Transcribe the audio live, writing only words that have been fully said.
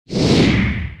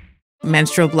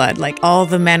menstrual blood. Like all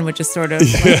the men would just sort of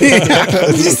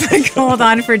just like hold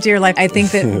on for dear life. I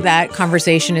think that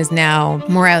conversation is now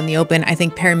more out in the open. I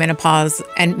think perimenopause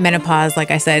and menopause,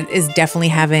 like I said, is definitely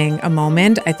having a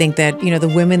moment. I think that, the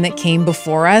women that came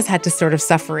before us had to sort of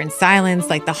suffer in silence,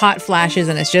 like the hot flashes,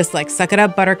 and it's just like, suck it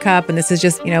up, buttercup. And this is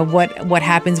just, what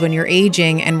happens when you're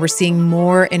aging. And we're seeing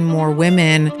more and more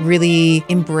women really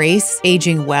embrace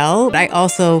aging well. I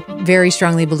also very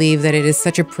strongly believe that it is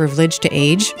such a privilege to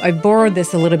age. I borrowed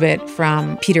this a little bit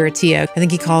from Peter Attia. I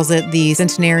think he calls it the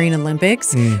Centenarian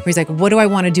Olympics, where he's like, what do I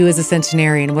want to do as a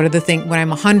centenarian? What are the things when I'm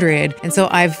 100? And so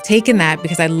I've taken that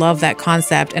because I love that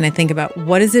concept. And I think about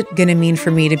what is it going to mean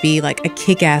for me to be like a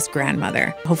kick-ass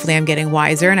grandmother? Hopefully I'm getting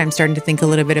wiser and I'm starting to think a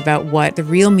little bit about what the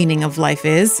real meaning of life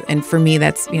is. And for me,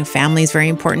 that's, family is very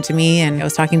important to me. And I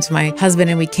was talking to my husband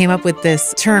and we came up with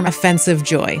this term, offensive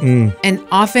joy. And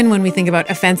often when we think about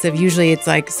offensive, usually it's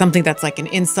like something that's like an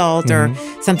insult or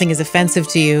something is offensive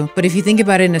to you. But if you think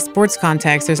about it in a sports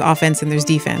context, there's offense and there's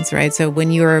defense, right? So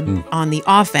when you're on the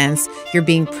offense, you're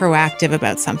being proactive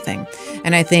about something.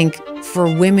 And I think for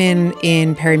women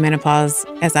in perimenopause,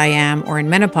 as I am, or in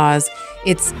menopause,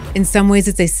 it's in some ways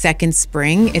it's a second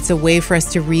spring. It's a way for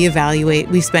us to reevaluate.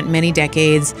 We've spent many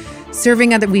decades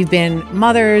serving other. We've been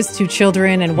mothers to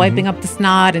children and wiping up the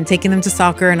snot and taking them to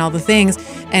soccer and all the things.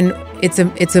 And it's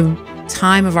a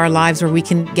time of our lives where we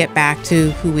can get back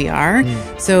to who we are.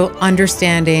 So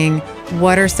understanding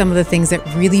what are some of the things that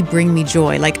really bring me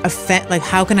joy, like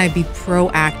how can I be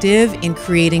proactive in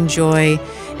creating joy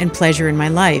and pleasure in my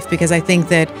life? Because I think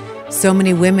that so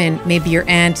many women, maybe your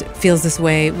aunt feels this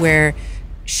way, where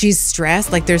she's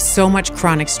stressed, like there's so much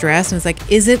chronic stress, and it's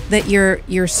like, is it that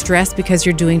you're stressed because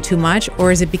you're doing too much,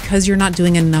 or is it because you're not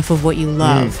doing enough of what you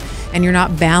love and you're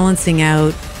not balancing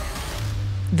out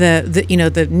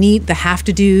the need, the have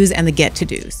to do's and the get to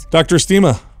do's? Dr.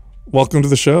 Estima, welcome to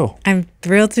the show. I'm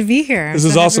thrilled to be here. This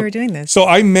is awesome. We're doing this. So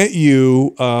I met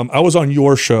you. I was on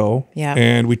your show,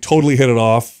 and we totally hit it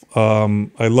off.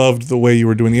 I loved the way you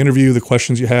were doing the interview, the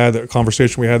questions you had, the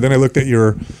conversation we had. Then I looked at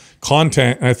your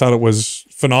content, and I thought it was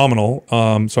phenomenal.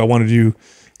 So I wanted you to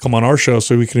come on our show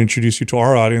so we can introduce you to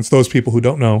our audience, those people who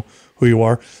don't know who you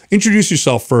are. Introduce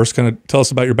yourself first, kind of tell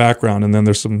us about your background, and then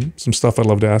there's some stuff I'd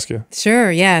love to ask you.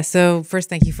 Sure, yeah. So first,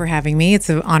 thank you for having me. It's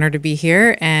an honor to be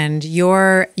here. And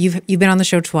you've been on the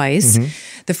show twice.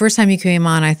 The first time you came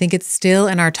on, I think it's still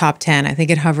in our top 10. I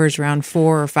think it hovers around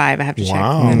 4 or 5. I have to check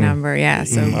the number. Yeah.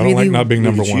 So I don't like not being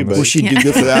number one. I wish you'd do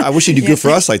good for that. I wish you'd do good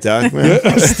for us like that.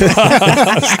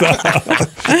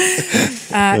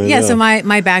 So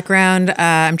my background,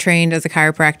 I'm trained as a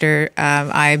chiropractor.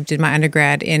 I did my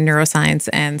undergrad in neuroscience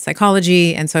and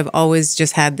psychology. And so I've always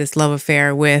just had this love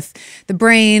affair with the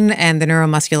brain and the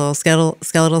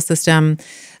neuromusculoskeletal system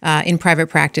in private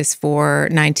practice for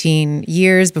 19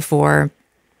 years before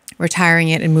retiring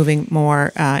it and moving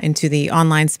more into the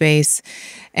online space.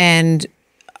 And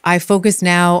I focus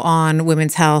now on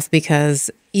women's health because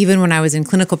even when I was in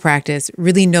clinical practice,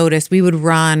 really noticed we would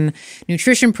run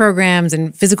nutrition programs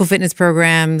and physical fitness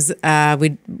programs.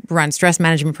 We'd run stress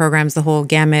management programs, the whole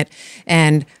gamut,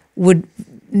 and would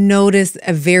notice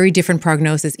a very different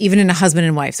prognosis, even in a husband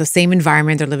and wife. So same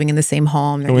environment, they're living in the same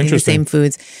home, they're eating the same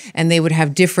foods, and they would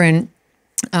have different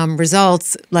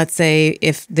results. Let's say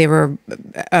if they were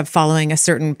following a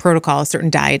certain protocol, a certain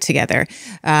diet together.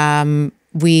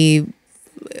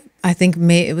 I think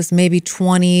it was maybe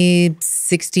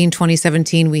 2016,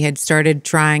 2017, we had started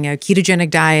trying a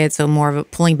ketogenic diet, so more of a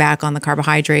pulling back on the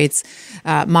carbohydrates,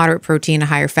 moderate protein, a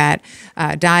higher fat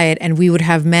diet. And we would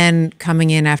have men coming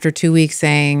in after 2 weeks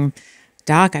saying,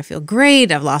 Doc, I feel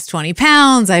great. I've lost 20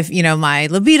 pounds. My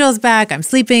libido's back. I'm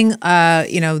sleeping,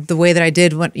 the way that I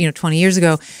did 20 years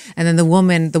ago. And then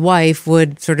the wife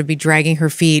would sort of be dragging her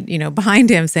feet,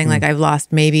 behind him saying like, I've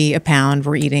lost maybe a pound.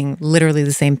 We're eating literally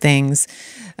the same things.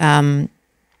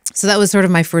 So that was sort of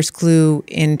my first clue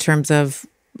in terms of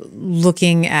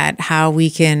looking at how we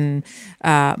can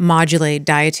modulate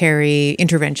dietary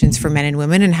interventions for men and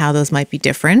women and how those might be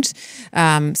different.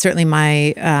 Certainly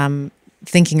my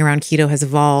thinking around keto has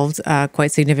evolved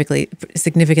quite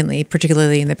significantly,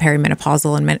 particularly in the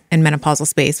perimenopausal and menopausal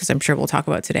space, which I'm sure we'll talk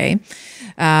about today.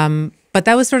 But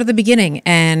that was sort of the beginning.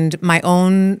 And my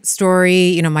own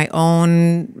story, my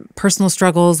own personal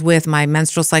struggles with my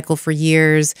menstrual cycle for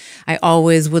years. I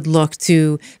always would look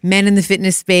to men in the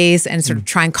fitness space and sort of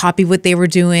try and copy what they were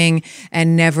doing,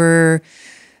 and never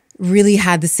really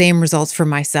had the same results for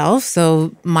myself.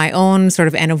 So my own sort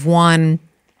of N of one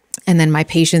And then my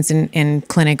patients in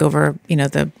clinic over,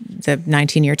 the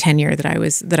 19-year tenure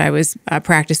that I was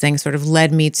practicing sort of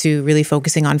led me to really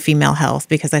focusing on female health,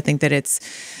 because I think that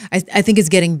I think it's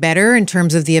getting better in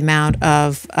terms of the amount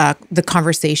of the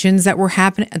conversations that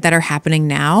are happening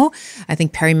now. I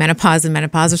think perimenopause and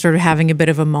menopause are sort of having a bit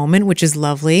of a moment, which is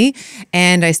lovely.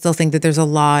 And I still think that there's a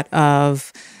lot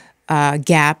of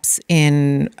gaps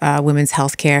in women's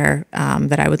healthcare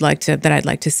that I'd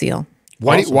like to seal.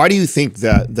 Why do you think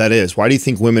that is? Why do you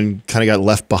think women kind of got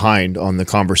left behind on the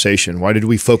conversation? Why did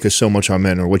we focus so much on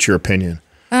men, or what's your opinion?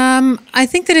 I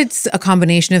think that it's a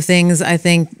combination of things. I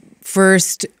think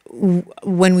first,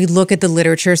 when we look at the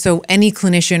literature, so any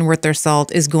clinician worth their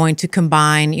salt is going to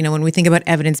combine, when we think about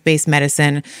evidence-based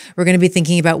medicine, we're going to be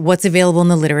thinking about what's available in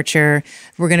the literature.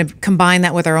 We're going to combine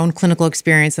that with our own clinical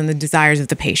experience and the desires of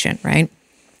the patient, right?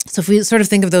 So if we sort of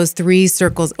think of those three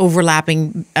circles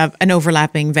overlapping, an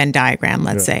overlapping Venn diagram,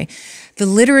 let's say, the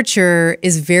literature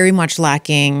is very much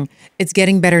lacking. It's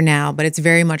getting better now, but it's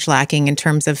very much lacking in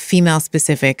terms of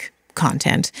female-specific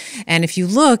content. And if you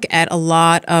look at a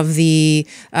lot of the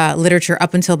literature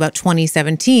up until about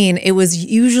 2017, it was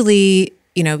usually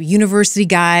university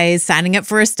guys signing up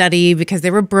for a study because they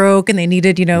were broke and they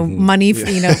needed, money,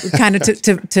 kind of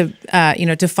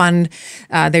to fund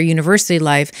their university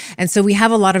life. And so we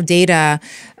have a lot of data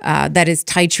that is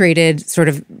titrated, sort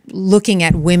of looking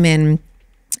at women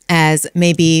as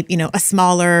maybe, a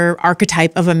smaller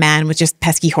archetype of a man with just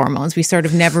pesky hormones. We sort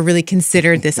of never really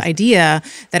considered this idea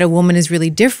that a woman is really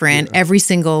different every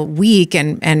single week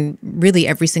and really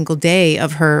every single day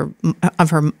of her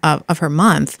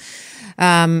month.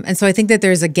 And so I think that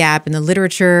there's a gap in the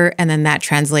literature, and then that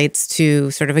translates to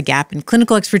sort of a gap in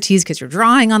clinical expertise because you're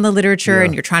drawing on the literature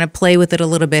and you're trying to play with it a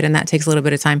little bit, and that takes a little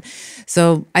bit of time.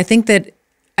 So I think that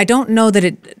I don't know that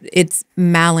it's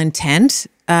malintent.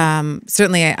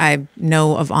 Certainly I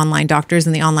know of online doctors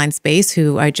in the online space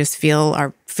who I just feel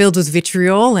are filled with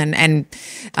vitriol and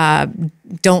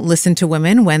don't listen to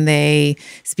women when they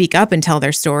speak up and tell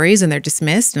their stories, and they're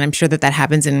dismissed. And I'm sure that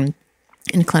happens in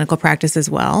clinical practice as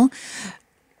well.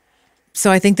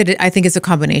 So I think it's a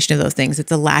combination of those things.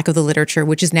 It's a lack of the literature,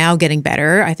 which is now getting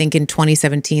better. I think in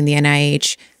 2017, the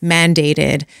NIH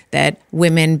mandated that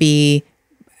women be,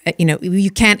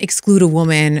 you can't exclude a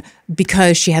woman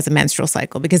because she has a menstrual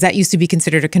cycle, because that used to be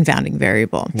considered a confounding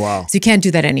variable. Wow. So you can't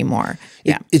do that anymore.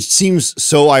 Yeah. It seems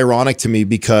so ironic to me,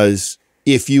 because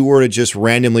if you were to just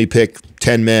randomly pick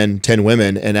 10 men, 10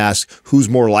 women and ask who's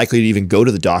more likely to even go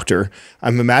to the doctor,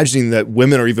 I'm imagining that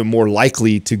women are even more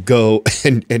likely to go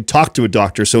and talk to a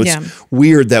doctor. So it's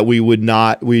weird that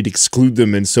we'd exclude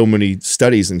them in so many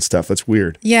studies and stuff. That's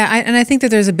weird. Yeah. And I think that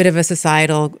there's a bit of a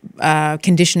societal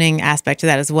conditioning aspect to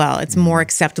that as well. It's more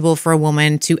acceptable for a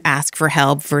woman to ask for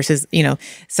help versus,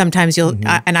 sometimes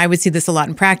and I would see this a lot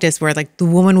in practice where like the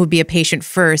woman would be a patient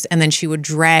first and then she would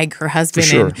drag her husband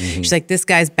in. She's like, this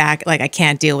guy's back, like I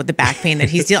can't deal with the back pain that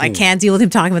he's dealing. I can't deal with him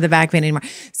talking about the back pain anymore.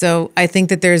 So I think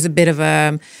that there's a bit of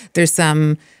there's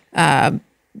some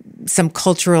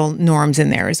cultural norms in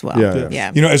there as well.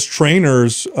 Yeah. As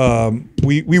trainers,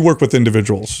 we work with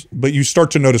individuals, but you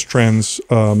start to notice trends,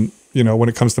 when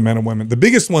it comes to men and women. The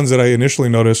biggest ones that I initially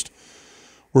noticed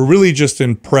were really just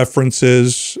in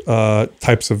preferences,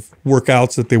 types of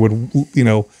workouts that they would,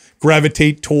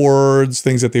 gravitate towards,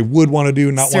 things that they would want to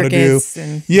do, not want to do.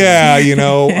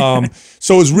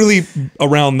 So it was really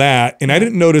around that. And I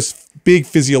didn't notice big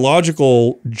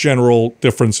physiological general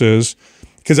differences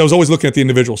because I was always looking at the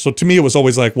individual. So to me, it was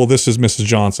always like, well, this is Mrs.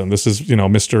 Johnson. This is,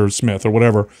 Mr. Smith or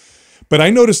whatever. But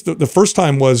I noticed that the first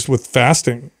time was with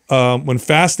fasting. When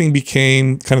fasting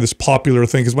became kind of this popular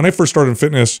thing, because when I first started in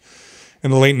fitness in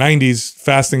the late 90s,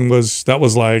 fasting was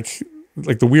like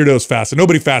the weirdos fasted.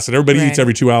 Nobody fasted. Everybody eats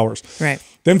every 2 hours. Right.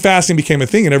 Then fasting became a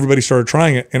thing and everybody started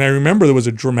trying it. And I remember there was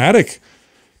a dramatic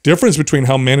difference between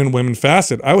how men and women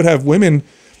fasted. I would have women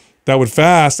that would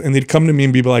fast and they'd come to me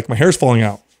and be like, my hair's falling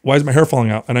out. Why is my hair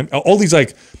falling out? And all these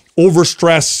like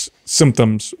overstress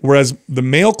symptoms. Whereas the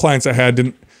male clients I had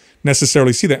didn't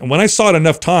necessarily see that. And when I saw it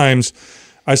enough times,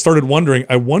 I started wondering,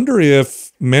 I wonder if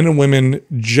men and women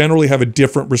generally have a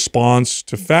different response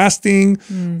to fasting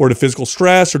or to physical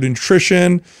stress or to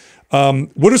nutrition.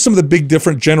 What are some of the big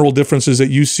general differences that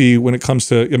you see when it comes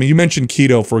to, you mentioned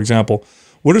keto, for example.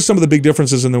 What are some of the big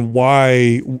differences, and then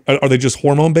why? Are they just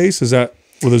hormone based? Is that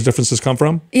where those differences come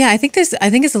from? Yeah, I think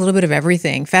it's a little bit of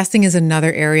everything. Fasting is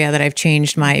another area that I've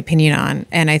changed my opinion on.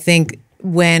 And I think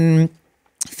when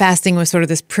fasting was sort of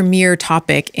this premier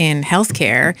topic in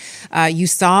healthcare, you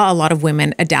saw a lot of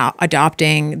women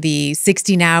adopting the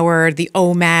 16-hour, the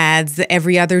OMADs, the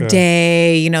every other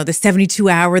day, the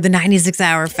 72-hour, the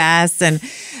 96-hour fasts. And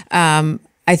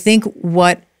I think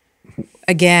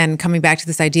again, coming back to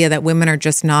this idea that women are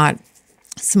just not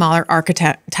smaller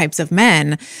archetypes of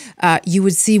men, you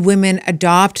would see women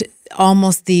adopt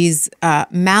almost these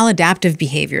maladaptive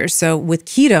behaviors. So with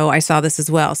keto, I saw this as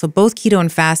well. So both keto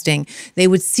and fasting, they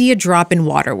would see a drop in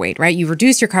water weight, right? You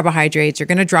reduce your carbohydrates, you're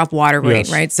going to drop water weight,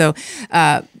 right? So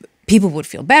people would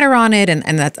feel better on it,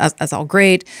 and that's all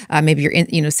great. Maybe you're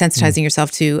sensitizing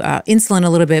yourself to insulin a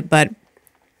little bit, but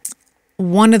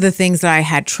one of the things that I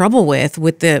had trouble with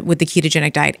the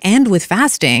ketogenic diet and with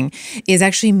fasting is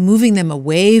actually moving them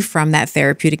away from that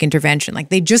therapeutic intervention. Like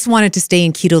they just wanted to stay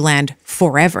in keto land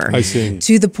forever. I see.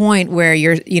 To the point where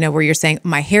you're saying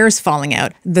my hair is falling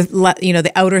out.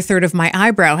 The outer third of my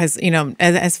eyebrow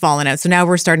has fallen out. So now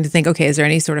we're starting to think, okay, is there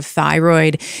any sort of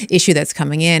thyroid issue that's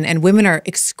coming in? And women are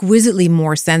exquisitely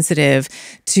more sensitive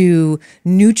to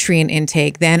nutrient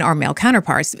intake than our male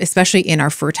counterparts, especially in our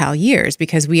fertile years,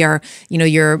 because we are,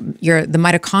 the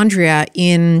mitochondria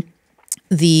in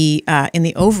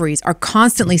the ovaries are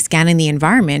constantly scanning the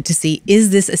environment to see, is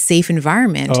this a safe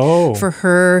environment for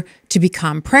her to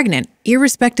become pregnant,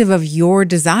 irrespective of your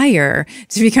desire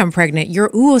to become pregnant. Your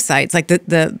oocytes, like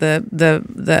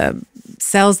the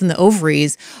cells in the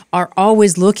ovaries, are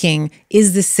always looking,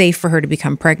 is this safe for her to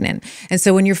become pregnant? And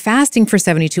so when you're fasting for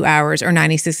 72 hours or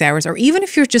 96 hours, or even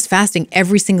if you're just fasting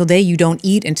every single day, you don't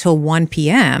eat until 1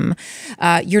 p.m.,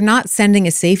 you're not sending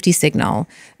a safety signal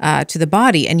to the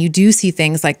body. And you do see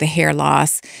things like the hair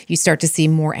loss. You start to see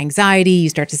more anxiety. You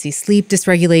start to see sleep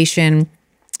dysregulation,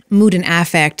 mood and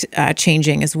affect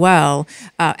changing as well.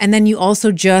 And then you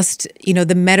also just,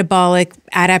 the metabolic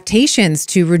adaptations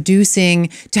to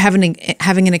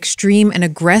having an extreme and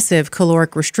aggressive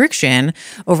caloric restriction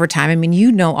over time. I mean,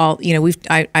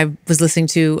 I listened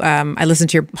to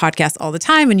your podcast all the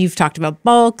time, and you've talked about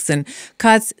bulks and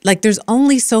cuts. Like there's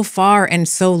only so far and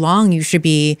so long you should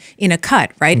be in a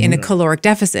cut, right? Mm-hmm. In a caloric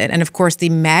deficit. And of course, the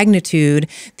magnitude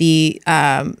of the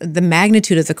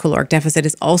caloric deficit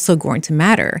is also going to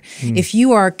matter. If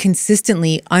you are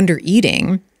consistently under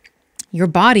eating, your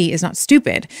body is not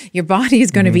stupid. Your body is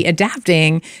going to be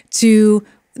adapting to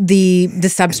the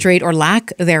substrate or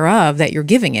lack thereof that you're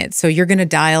giving it. So you're going to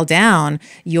dial down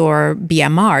your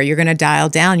BMR. You're going to dial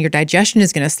down, your digestion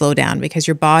is going to slow down because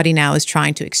your body now is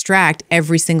trying to extract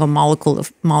every single molecule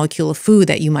of food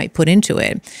that you might put into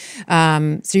it.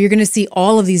 So you're going to see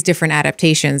all of these different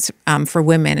adaptations for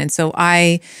women. And so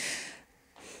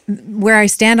where I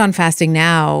stand on fasting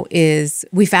now is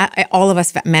all of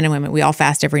us, men and women, we all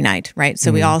fast every night, right?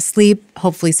 So we all sleep,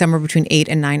 hopefully somewhere between 8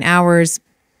 and 9 hours.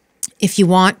 If you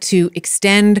want to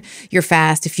extend your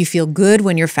fast, if you feel good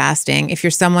when you're fasting, if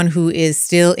you're someone who is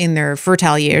still in their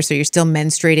fertile years, so you're still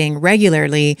menstruating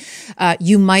regularly,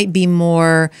 you might be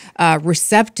more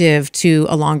receptive to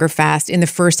a longer fast in the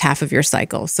first half of your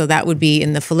cycle. So that would be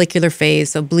in the follicular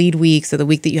phase, so bleed week, so the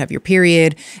week that you have your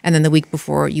period, and then the week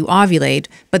before you ovulate.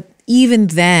 But even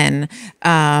then,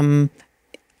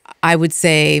 I would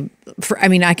say,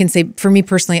 I can say for me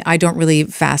personally, I don't really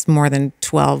fast more than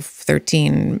 12,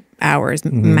 13 hours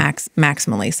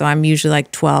maximally. So I'm usually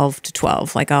like 12 to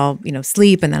 12. Like I'll,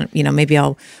 sleep, and then, maybe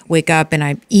I'll wake up and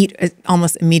I eat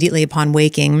almost immediately upon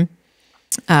waking.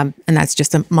 And that's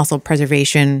just a muscle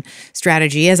preservation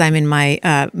strategy, as I'm in my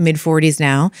mid 40s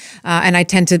now. And I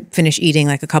tend to finish eating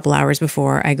like a couple hours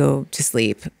before I go to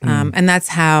sleep. And that's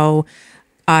how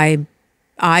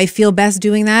I feel best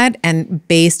doing that. And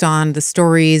based on the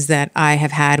stories that I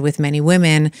have had with many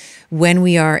women, when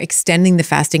we are extending the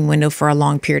fasting window for a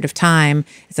long period of time,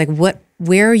 it's like,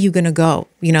 where are you going to go?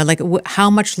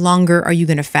 How much longer are you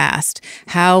going to fast?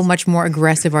 How much more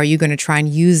aggressive are you going to try and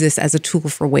use this as a tool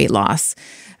for weight loss?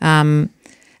 And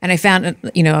I found,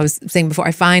 I was saying before,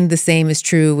 I find the same is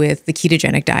true with the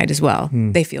ketogenic diet as well.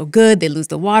 They feel good, they lose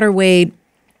the water weight.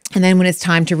 And then when it's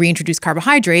time to reintroduce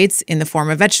carbohydrates in the form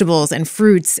of vegetables and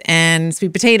fruits and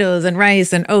sweet potatoes and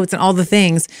rice and oats and all the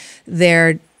things,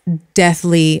 they're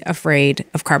deathly afraid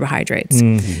of carbohydrates,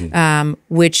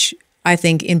 which I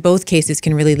think in both cases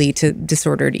can really lead to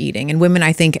disordered eating. And women,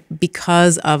 I think,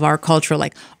 because of our culture,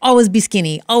 like always be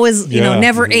skinny, always,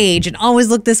 never age and always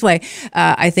look this way.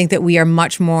 I think that we are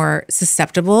much more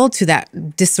susceptible to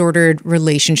that disordered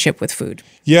relationship with food.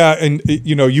 Yeah. And,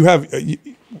 you have...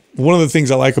 One of the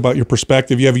things I like about your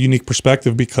perspective, you have a unique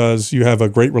perspective because you have a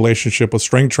great relationship with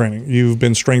strength training. You've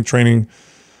been strength training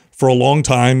for a long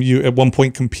time. You at one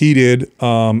point competed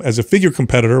as a figure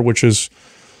competitor, which is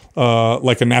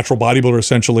like a natural bodybuilder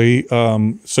essentially.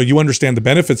 So you understand the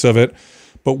benefits of it.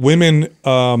 But women,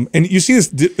 and you see this,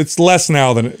 it's less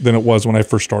now than it was when I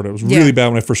first started. It was really bad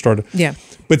when I first started. Yeah.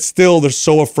 But still, they're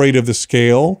so afraid of the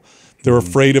scale They're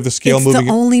afraid of the scale it's moving. It's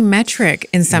the only metric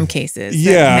in some cases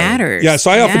that matters. Yeah.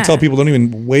 So I often tell people don't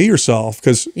even weigh yourself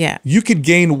because you could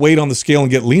gain weight on the scale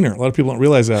and get leaner. A lot of people don't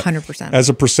realize that. 100%. As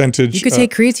a percentage. You could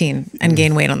take creatine and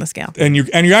gain weight on the scale. And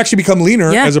you actually become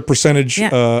leaner as a percentage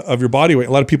of your body weight.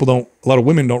 A lot of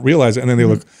women don't realize it. And then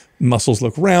they muscles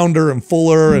look rounder and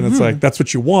fuller. And it's like, that's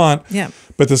what you want. Yeah.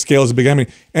 But the scale is a big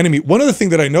enemy. One other thing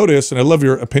that I noticed, and I love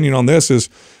your opinion on this is,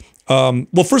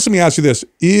 well, first let me ask you this.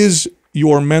 Is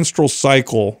your menstrual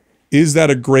cycle, is that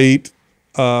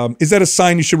a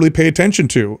sign you should really pay attention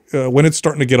to when it's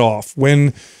starting to get off,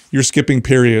 when you're skipping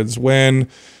periods, when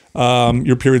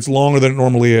your period's longer than it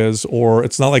normally is, or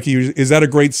it's not like is that a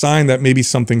great sign that maybe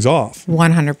something's off?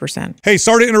 100%. Hey,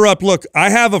 sorry to interrupt. Look, I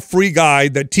have a free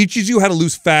guide that teaches you how to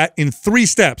lose fat in 3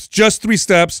 steps, just 3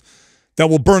 steps that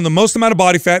will burn the most amount of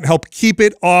body fat and help keep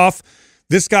it off.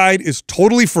 This guide is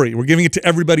totally free. We're giving it to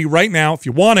everybody right now. If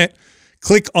you want it,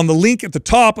 click on the link at the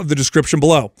top of the description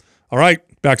below. All right,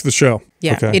 back to the show.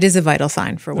 Yeah, it is a vital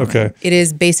sign for women. Okay. It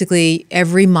is basically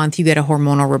every month you get a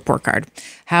hormonal report card.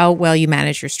 How well you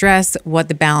manage your stress, what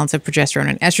the balance of progesterone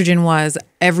and estrogen was,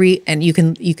 and you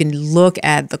can look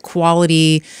at the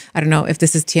quality. I don't know if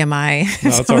this is TMI. No,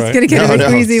 so it's all right. It's going to get a bit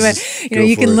crazy, but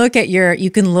you can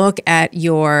look at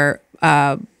your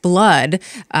blood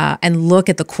and look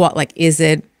at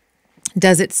the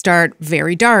does it start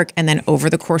very dark and then over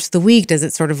the course of the week, does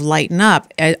it sort of lighten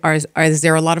up? Is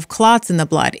there a lot of clots in the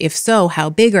blood? If so, how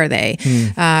big are they?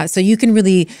 So you can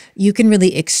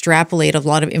really extrapolate a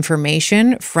lot of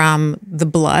information from the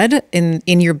blood in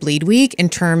your bleed week in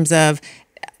terms of,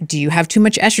 do you have too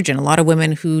much estrogen? A lot of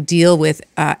women who deal with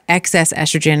excess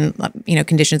estrogen,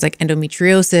 conditions like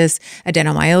endometriosis,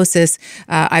 adenomyosis.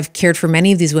 I've cared for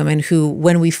many of these women who,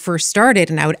 when we first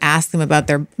started, and I would ask them about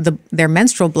their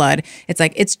menstrual blood, it's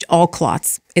like it's all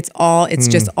clots. It's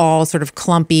just all sort of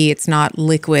clumpy. It's not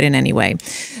liquid in any way.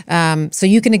 So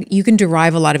you can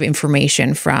derive a lot of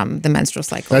information from the menstrual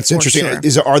cycle. That's interesting.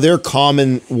 Sure. Are there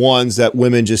common ones that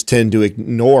women just tend to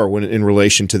ignore when in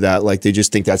relation to that? Like they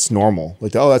just think that's normal.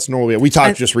 Like, oh, that's normal. We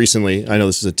talked just recently. I know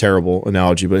this is a terrible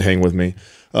analogy, but hang with me.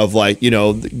 Of like,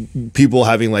 people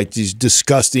having like these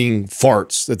disgusting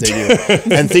farts that they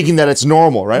do and thinking that it's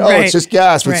normal, right? Oh, it's just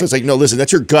gas. But it's like, no, listen,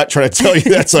 that's your gut trying to tell you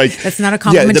that's like. That's not a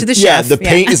compliment to the chef. Yeah, the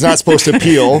paint is not supposed to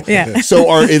peel. So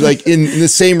like in the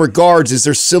same regards, is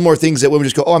there similar things that women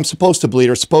just go, oh, I'm supposed to bleed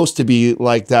or supposed to be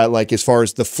like that, like as far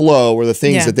as the flow or the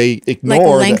things that they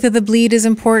ignore? Like length of the bleed is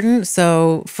important.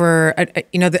 So for,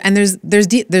 and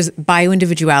there's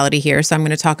bio-individuality here. So I'm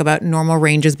going to talk about normal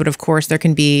ranges, but of course there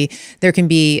can be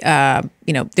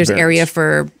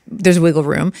there's wiggle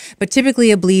room, but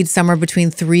typically a bleed somewhere between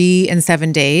 3 and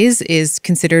 7 days is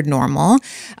considered normal.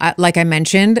 Like I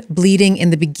mentioned, bleeding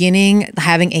in the beginning,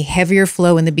 having a heavier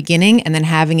flow in the beginning and then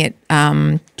having it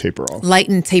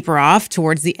taper off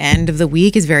towards the end of the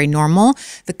week is very normal.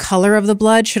 The color of the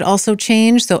blood should also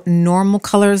change. So normal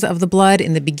colors of the blood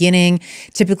in the beginning,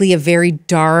 typically a very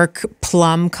dark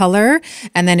plum color,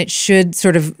 and then it should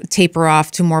sort of taper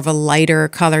off to more of a lighter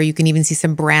color. You can even see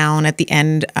some brown at the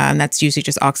end. That's usually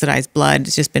just oxidized blood.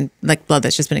 It's just been like blood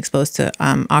that's just been exposed to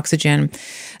oxygen.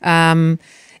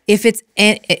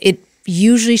 It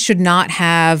usually should not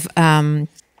have.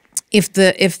 If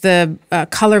the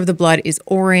color of the blood is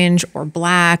orange or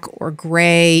black or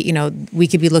gray, we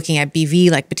could be looking at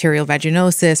BV, like bacterial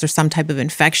vaginosis or some type of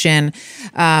infection,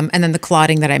 and then the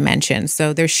clotting that I mentioned.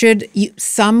 So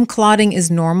some clotting is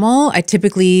normal. I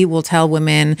typically will tell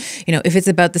women, if it's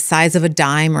about the size of a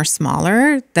dime or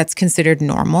smaller, that's considered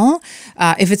normal.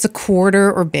 If it's a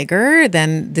quarter or bigger,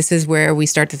 then this is where we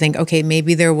start to think, okay,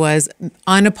 maybe there was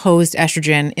unopposed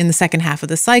estrogen in the second half of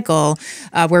the cycle,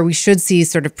 where we should see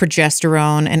sort of progesterone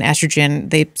and estrogen.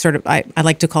 They sort of, I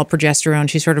like to call progesterone,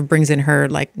 she sort of brings in her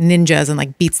like ninjas and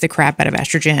like beats the crap out of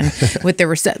estrogen with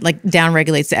the down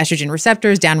regulates the estrogen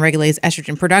receptors, down regulates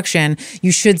estrogen production.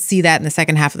 You should see that in the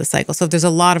second half of the cycle. So if there's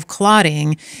a lot of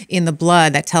clotting in the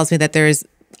blood, that tells me that there's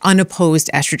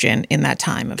unopposed estrogen in that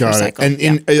time of your cycle.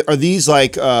 And are these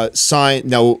like are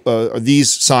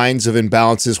these signs of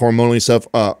imbalances, hormonally stuff,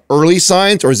 early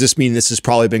signs, or does this mean this has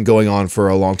probably been going on for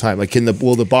a long time? Like,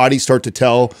 will the body start to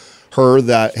tell her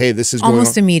that, hey, this is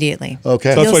almost going on? Immediately.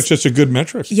 Okay. So that's why it's just a good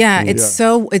metric. Yeah, it's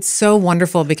so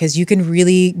wonderful because you can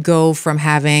really go from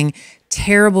having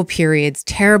terrible periods,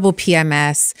 terrible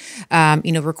PMS,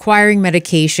 requiring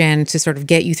medication to sort of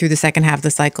get you through the second half of the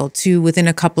cycle to within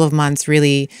a couple of months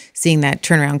really seeing that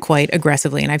turnaround quite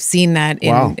aggressively. And I've seen that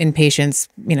in patients,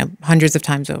 hundreds of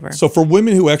times over. So for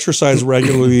women who exercise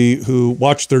regularly, who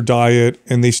watch their diet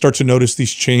and they start to notice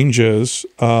these changes,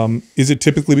 is it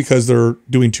typically because they're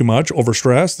doing too much,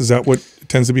 overstressed? Is that what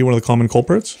tends to be one of the common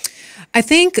culprits? I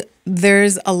think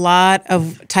there's a lot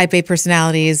of type A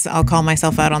personalities, I'll call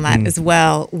myself out on that as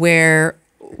well, where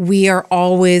we are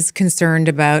always concerned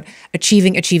about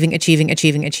achieving.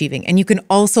 And you can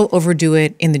also overdo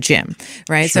it in the gym,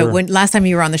 right? Sure. So when last time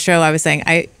you were on the show, I was saying,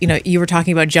 you were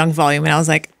talking about junk volume, and I was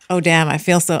like, oh damn, I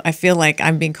feel like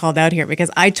I'm being called out here, because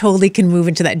I totally can move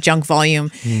into that junk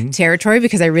volume territory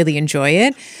because I really enjoy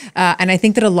it. And I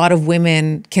think that a lot of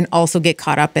women can also get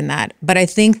caught up in that. But I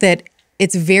think that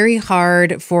it's very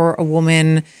hard for a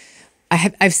woman.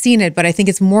 I've seen it, but I think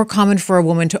it's more common for a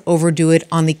woman to overdo it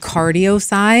on the cardio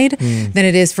side than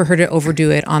it is for her to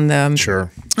overdo it on the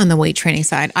on the weight training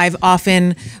side. I've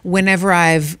often, whenever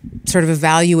I've sort of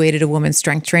evaluated a woman's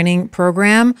strength training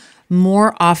program,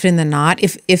 more often than not,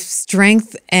 if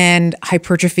strength and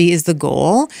hypertrophy is the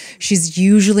goal, she's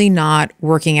usually not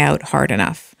working out hard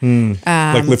enough.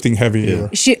 Like lifting heavy. Yeah.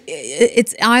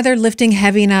 It's either lifting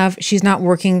heavy enough, she's not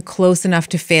working close enough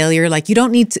to failure. Like you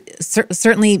don't need to,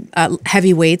 certainly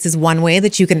heavy weights is one way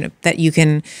that you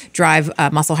can drive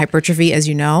muscle hypertrophy, as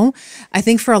you know. I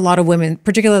think for a lot of women,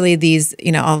 particularly these,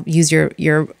 I'll use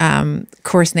your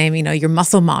course name, your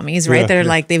muscle mommies, right? That are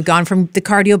like, they've gone from the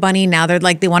cardio bunny, now they're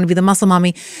like, they want to be the muscle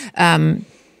mommy.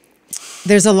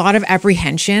 There's a lot of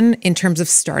apprehension in terms of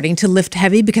starting to lift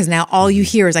heavy, because now all you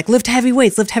hear is like, lift heavy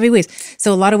weights, lift heavy weights.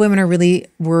 So a lot of women are really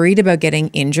worried about getting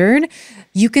injured.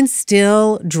 You can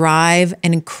still drive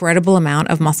an incredible amount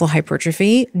of muscle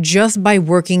hypertrophy just by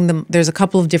working them. There's a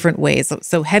couple of different ways.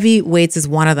 So heavy weights is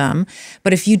one of them.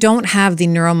 But if you don't have the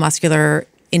neuromuscular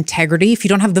integrity, if you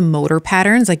don't have the motor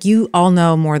patterns, like you all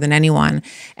know more than anyone,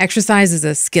 exercise is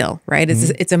a skill, right?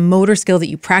 It's a motor skill that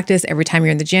you practice every time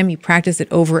you're in the gym. You practice it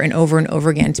over and over and over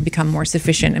again to become more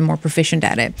sufficient and more proficient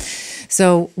at it.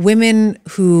 So women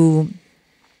who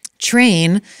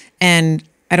train, and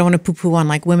I don't want to poo-poo on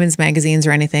like women's magazines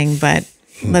or anything, but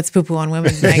let's poo-poo on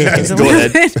women's magazines. Go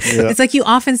ahead. It's like you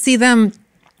often see them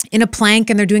in a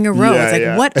plank and they're doing a row. It's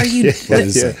like, what are you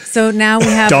doing? So now we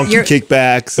have donkey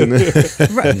kickbacks.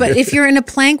 But if you're in a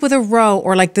plank with a row,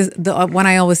 or like the one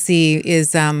I always see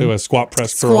is a squat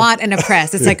press curl. Squat and a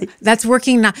press. It's like that's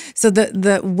working. So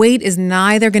the weight is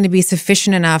neither going to be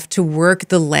sufficient enough to work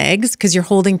the legs, because you're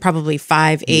holding probably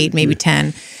 5, 8, maybe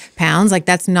 10 pounds. Like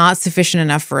that's not sufficient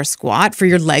enough for a squat, for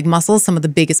your leg muscles, some of the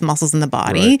biggest muscles in the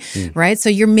body, right? So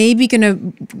you're maybe going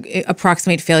to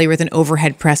approximate failure with an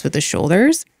overhead press with the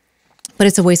shoulders, but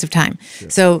it's a waste of time.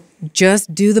 So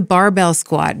just do the barbell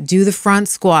squat, do the front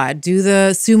squat, do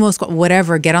the sumo squat,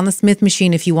 whatever. Get on the Smith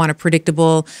machine if you want a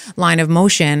predictable line of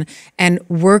motion, and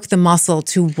work the muscle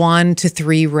to 1 to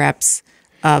 3 reps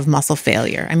of muscle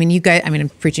failure. I mean, you guys, I'm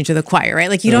preaching to the choir, right?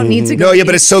 Like you don't need to go. No, yeah,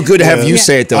 but it's so good to have you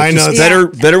say it though. I know.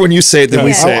 It's better when you say it than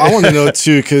we say it. I want to know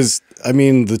too, because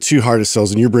the two hardest cells,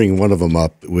 and you're bringing one of them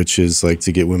up, which is like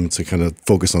to get women to kind of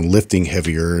focus on lifting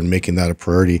heavier and making that a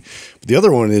priority. But the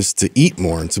other one is to eat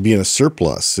more and to be in a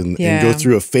surplus and go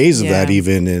through a phase of that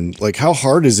even. And like, how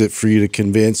hard is it for you to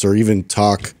convince or even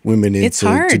talk women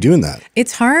into to doing that?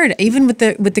 It's hard, even with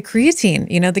the creatine.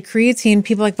 The creatine,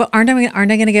 people are like, but aren't I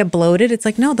going to get bloated? It's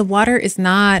like, no, the water is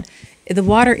not. The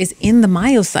water is in the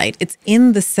myocyte. It's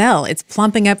in the cell. It's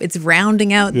plumping up. It's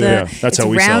rounding out that's how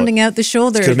we rounding out the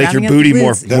shoulders. It's going to make your booty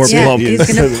more plump.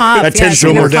 It's going to pop. That tends to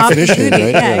show more definition,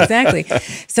 right? Yeah, exactly.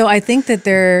 So I think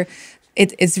that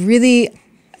it's really,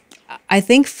 I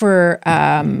think for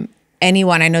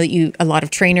anyone, I know that a lot of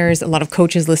trainers, a lot of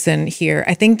coaches listen here.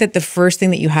 I think that the first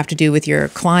thing that you have to do with your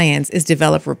clients is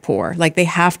develop rapport. Like they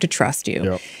have to trust you.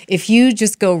 Yep. If you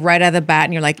just go right out of the bat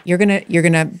and you're like, you're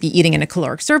gonna be eating in a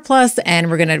caloric surplus, and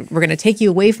we're gonna take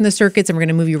you away from the circuits, and we're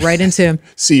gonna move you right into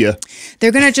see ya.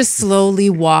 They're gonna just slowly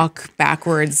walk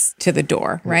backwards to the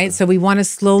door, right? Okay. So we want to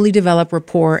slowly develop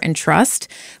rapport and trust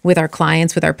with our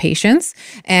clients, with our patients,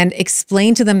 and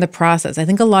explain to them the process. I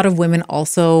think a lot of women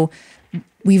also.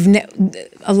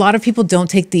 A lot of people don't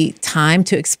take the time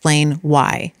to explain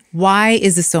why. Why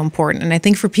is this so important? And I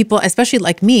think for people, especially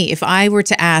like me, if I were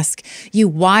to ask you,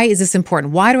 why is this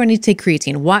important? Why do I need to take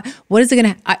creatine? What is it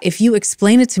going to, if you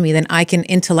explain it to me, then I can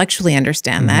intellectually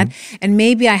understand that. And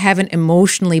maybe I haven't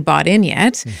emotionally bought in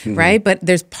yet, right? But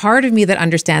there's part of me that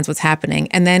understands what's happening.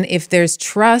 And then if there's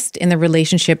trust in the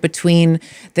relationship between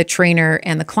the trainer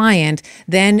and the client,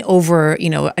 then over,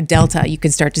 a delta, you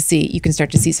can start to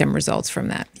see some results from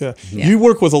that. Yeah. You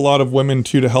work with a lot of women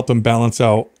too, to help them balance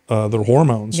out their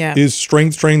hormones. Is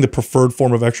strength training the preferred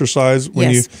form of exercise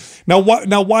when you now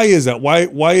why is that?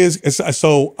 Why is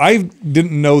so I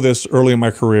didn't know this early in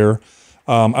my career.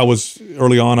 I was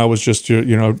just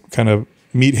kind of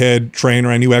meathead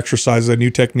trainer. I knew exercises, I knew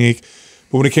technique,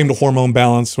 But when it came to hormone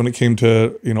balance, when it came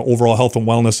to, overall health and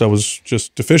wellness, I was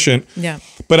just deficient. Yeah.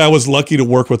 But I was lucky to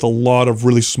work with a lot of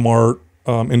really smart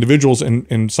individuals,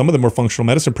 and some of them were functional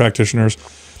medicine practitioners.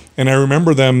 And I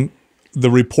remember the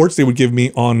reports they would give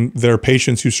me on their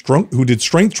patients who did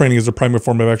strength training as a primary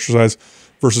form of exercise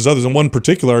versus others. And one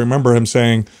particular, I remember him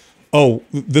saying, "Oh,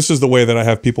 this is the way that I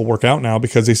have people work out now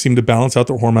because they seem to balance out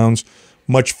their hormones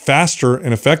much faster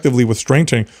and effectively with strength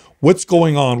training." What's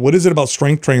going on? What is it about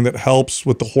strength training that helps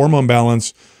with the hormone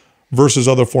balance versus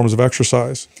other forms of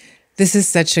exercise? This is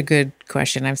such a good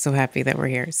question. I'm so happy that we're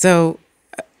here. So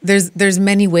there's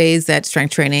many ways that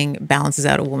strength training balances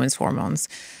out a woman's hormones.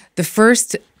 The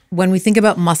first, when we think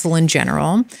about muscle in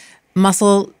general,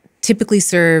 muscle typically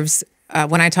serves,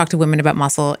 when I talk to women about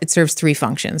muscle, it serves three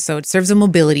functions. So it serves a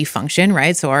mobility function,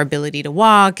 right? So our ability to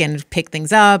walk and pick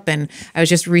things up. And I was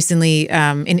just recently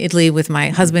in Italy with my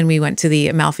husband. We went to the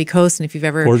Amalfi Coast. And if you've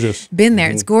ever been there,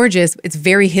 it's gorgeous. It's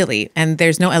very hilly and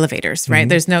there's no elevators,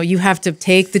 right? You have to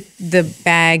take the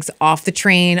bags off the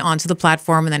train onto the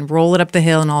platform and then roll it up the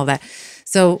hill and all of that.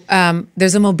 So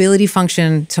there's a mobility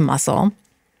function to muscle.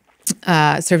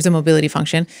 Serves a mobility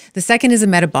function. The second is a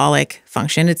metabolic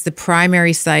function. It's the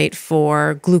primary site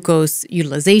for glucose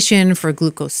utilization, for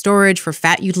glucose storage, for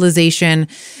fat utilization.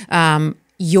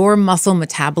 Your muscle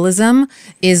metabolism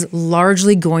is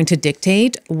largely going to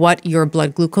dictate what your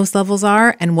blood glucose levels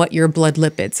are and what your blood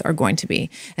lipids are going to be.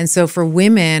 And so for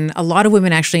women, a lot of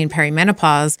women actually in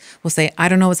perimenopause will say, I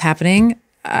don't know what's happening.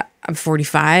 I'm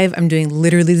 45. I'm doing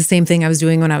literally the same thing I was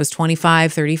doing when I was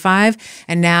 25, 35.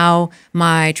 And now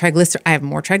I have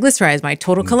more triglycerides. My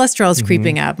total cholesterol is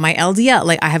creeping up. My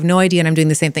LDL, I have no idea. And I'm doing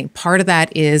the same thing. Part of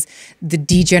that is the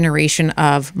degeneration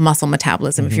of muscle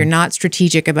metabolism if you're not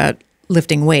strategic about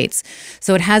lifting weights.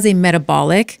 So it has a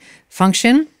metabolic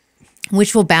function,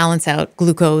 which will balance out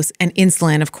glucose and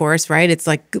insulin, of course, right? It's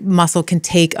like muscle can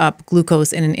take up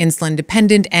glucose in an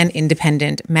insulin-dependent and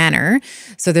independent manner.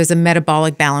 So there's a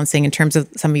metabolic balancing in terms of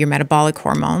some of your metabolic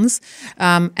hormones.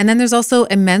 And then there's also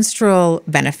a menstrual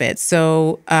benefit.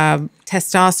 So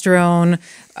testosterone,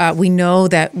 we know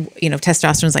that,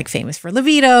 testosterone is famous for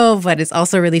libido, but it's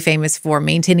also really famous for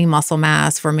maintaining muscle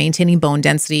mass, for maintaining bone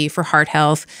density, for heart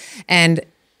health. And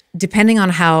depending on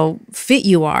how fit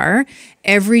you are,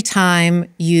 every time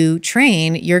you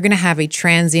train, you're going to have a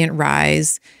transient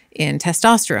rise in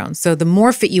testosterone. So the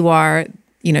more fit you are,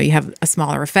 you have a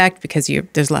smaller effect because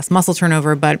there's less muscle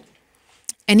turnover, but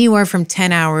anywhere from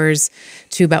 10 hours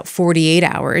to about 48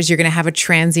 hours, you're going to have a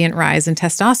transient rise in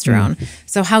testosterone.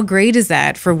 So how great is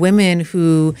that for women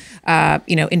who,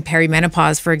 in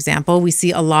perimenopause, for example, we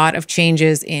see a lot of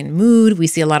changes in mood. We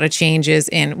see a lot of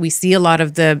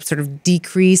the sort of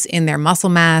decrease in their muscle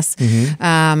mass.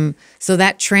 So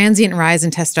that transient rise in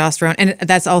testosterone, and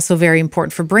that's also very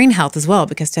important for brain health as well,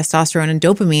 because testosterone and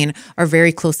dopamine are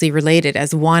very closely related.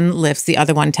 As one lifts, the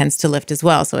other one tends to lift as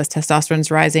well. So as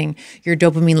testosterone's rising, your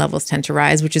dopamine levels tend to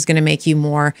rise, which is going to make you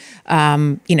more,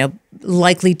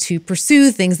 likely to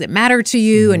pursue things that matter to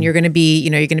you, and you're going to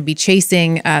be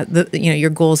chasing, your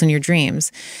goals and your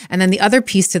dreams. And then the other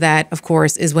piece to that, of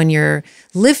course, is when you're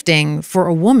lifting for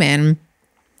a woman,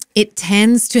 it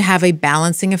tends to have a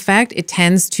balancing effect. It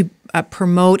tends to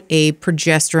promote a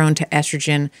progesterone to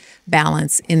estrogen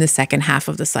balance in the second half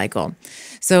of the cycle.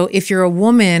 So if you're a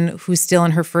woman who's still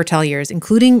in her fertile years,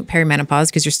 including perimenopause,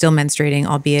 because you're still menstruating,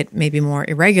 albeit maybe more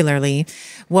irregularly,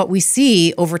 what we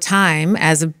see over time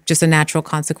as just a natural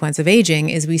consequence of aging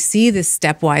is we see this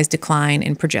stepwise decline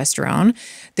in progesterone.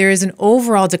 There is an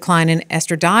overall decline in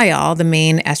estradiol, the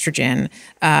main estrogen.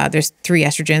 There's three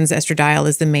estrogens. Estradiol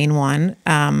is the main one.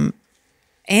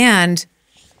 And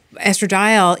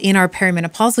estradiol in our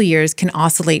perimenopausal years can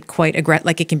oscillate quite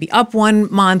aggressive. It can be up 1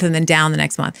 month and then down the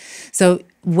next month. So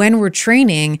when we're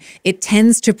training, it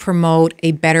tends to promote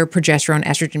a better progesterone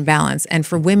estrogen balance. And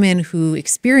for women who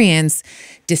experience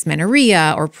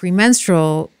dysmenorrhea or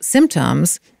premenstrual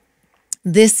symptoms,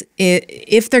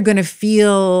 if they're going to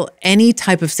feel any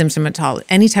type of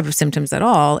symptoms at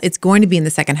all, it's going to be in the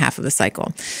second half of the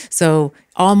cycle. So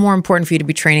all more important for you to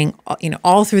be training,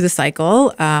 all through the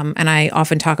cycle. And I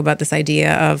often talk about this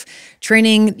idea of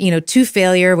training, to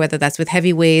failure, whether that's with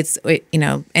heavy weights,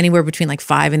 anywhere between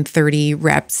 5 and 30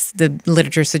 reps. The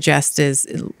literature suggests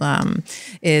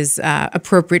is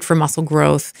appropriate for muscle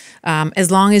growth,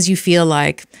 as long as you feel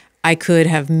like I could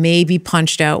have maybe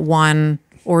punched out 1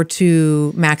 or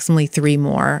 2, maximally 3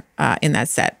 more in that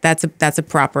set. That's a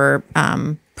proper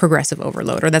progressive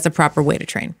overload, or that's a proper way to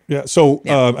train. Yeah. So,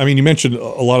 you mentioned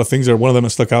a lot of things there. One of them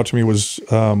that stuck out to me was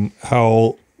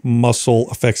how muscle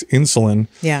affects insulin.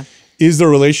 Yeah. Is there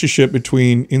a relationship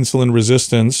between insulin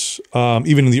resistance,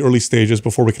 even in the early stages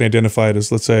before we can identify it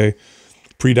as, let's say,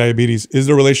 pre-diabetes? Is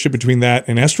there a relationship between that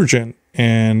and estrogen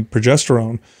and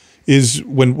progesterone? Is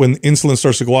when insulin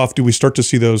starts to go off, do we start to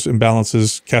see those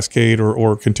imbalances cascade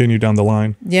or continue down the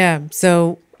line? Yeah.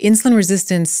 So insulin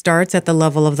resistance starts at the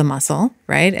level of the muscle,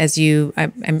 right? As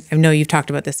I know you've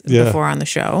talked about this before on the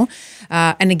show.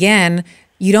 And again,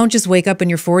 you don't just wake up in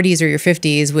your 40s or your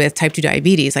 50s with type 2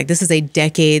 diabetes. Like, this is a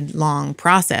decade-long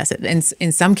process. And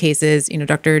in some cases,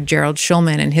 Dr. Gerald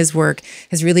Shulman and his work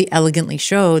has really elegantly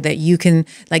showed that you can,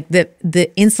 like, the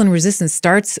insulin resistance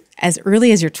starts as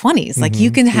early as your 20s. Like, you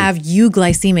can have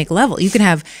euglycemic level. You can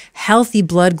have healthy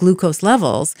blood glucose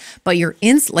levels, but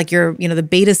the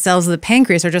beta cells of the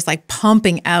pancreas are just like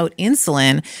pumping out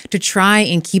insulin to try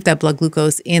and keep that blood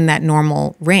glucose in that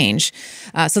normal range.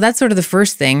 So that's sort of the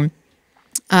first thing.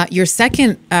 Your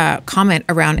second comment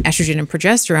around estrogen and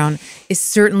progesterone is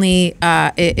certainly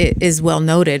is well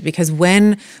noted, because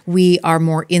when we are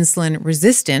more insulin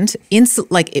resistant,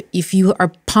 if you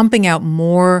are pumping out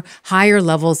more higher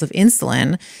levels of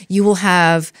insulin, you will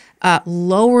have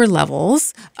lower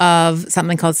levels of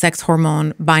something called sex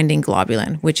hormone binding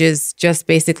globulin, which is just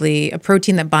basically a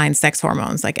protein that binds sex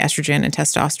hormones like estrogen and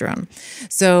testosterone.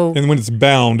 So, and when it's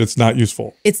bound, it's not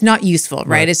useful. It's not useful,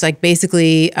 right? It's like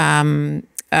basically.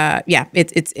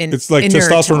 It's like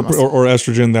testosterone or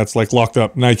estrogen that's like locked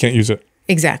up. Now you can't use it.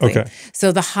 Exactly. Okay.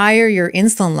 So the higher your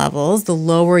insulin levels, the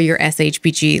lower your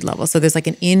SHBG levels. So there's like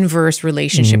an inverse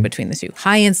relationship between the two.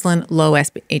 High insulin, low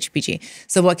SHBG.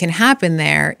 So what can happen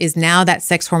there is now that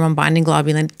sex hormone binding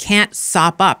globulin can't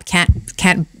sop up,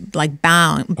 can't like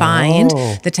bind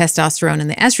the testosterone and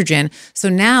the estrogen. So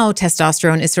now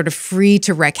testosterone is sort of free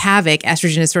to wreak havoc.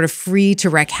 Estrogen is sort of free to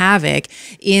wreak havoc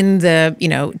in the,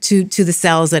 to the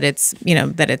cells that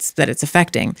it's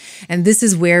affecting. And this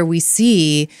is where we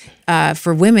see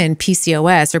for women,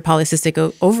 PCOS or polycystic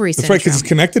ovary syndrome. That's right, because it's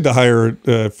connected to higher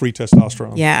free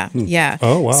testosterone. Yeah, yeah.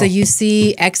 Oh, wow. So you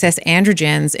see excess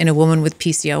androgens in a woman with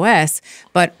PCOS,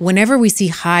 but whenever we see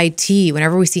high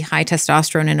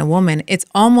testosterone in a woman, it's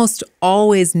almost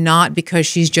always not because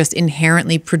she's just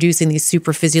inherently producing these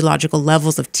super physiological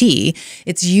levels of T.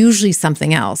 It's usually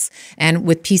something else. And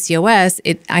with PCOS,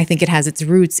 I think it has its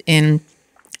roots in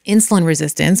insulin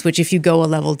resistance, which, if you go a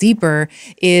level deeper,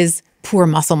 is poor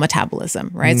muscle metabolism,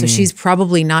 right? So she's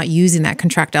probably not using that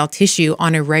contractile tissue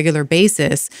on a regular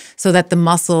basis so that the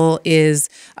muscle is,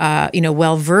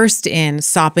 well versed in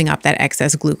sopping up that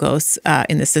excess glucose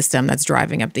in the system that's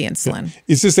driving up the insulin.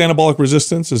 Is this anabolic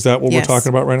resistance? Is that what we're talking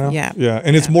about right now? Yeah. Yeah.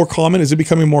 And it's more common. Is it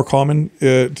becoming more common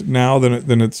now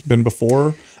than it's been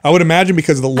before? I would imagine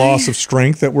because of the loss of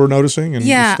strength that we're noticing.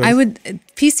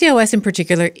 PCOS in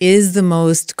particular is the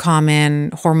most common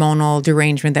hormonal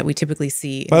derangement that we typically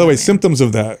see. By the way, symptoms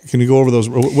of that, can you go over those?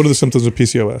 What are the symptoms of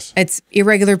PCOS? It's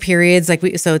irregular periods,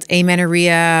 so it's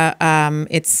amenorrhea,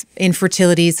 it's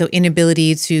infertility, so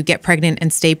inability to get pregnant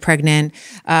and stay pregnant.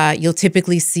 You'll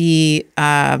typically see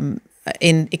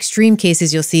in extreme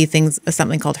cases, you'll see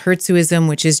something called hirsutism,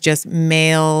 which is just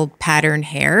male pattern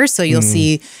hair. So you'll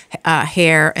see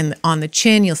hair on the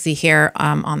chin, you'll see hair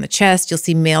on the chest, you'll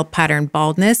see male pattern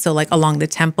baldness. So like along the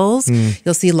temples,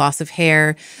 you'll see loss of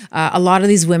hair. A lot of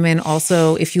these women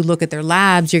also, if you look at their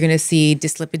labs, you're going to see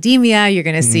dyslipidemia, you're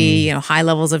going to see high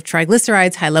levels of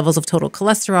triglycerides, high levels of total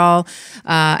cholesterol,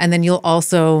 and then you'll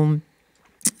also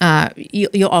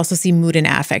see mood and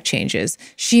affect changes.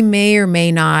 She may or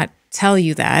may not tell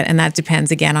you that, and that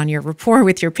depends again on your rapport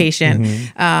with your patient.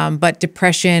 But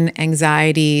depression,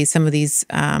 anxiety, some of these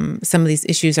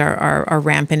issues are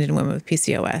rampant in women with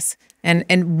PCOS.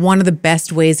 And one of the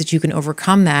best ways that you can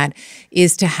overcome that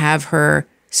is to have her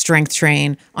strength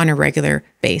train on a regular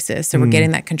basis. So we're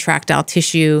getting that contractile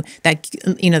tissue,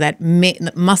 that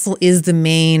muscle is the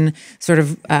main sort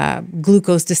of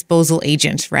glucose disposal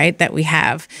agent, right, that we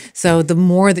have. So the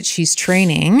more that she's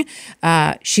training,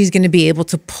 she's going to be able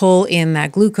to pull in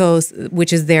that glucose,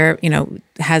 which is there,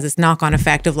 has this knock-on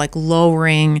effect of like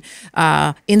lowering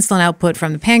insulin output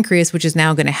from the pancreas, which is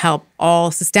now going to help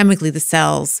all systemically the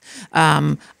cells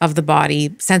of the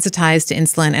body sensitized to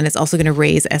insulin, and it's also going to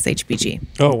raise SHBG.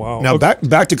 Oh, wow. Now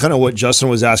back to kind of what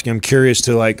Justin was asking. I'm curious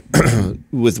to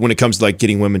when it comes to like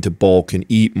getting women to bulk and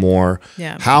eat more.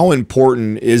 Yeah. How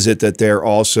important is it that they're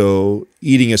also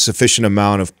eating a sufficient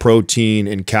amount of protein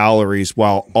and calories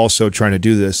while also trying to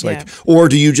do this? Or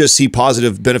do you just see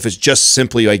positive benefits just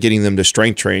simply by getting them to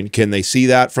strength train? Can they see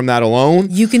that from that alone?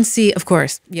 You can see, of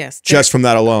course, yes. Just from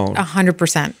that alone.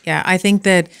 100%. Yeah. I think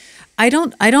that I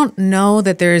don't know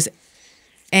that there's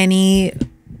any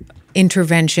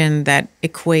intervention that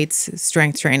equates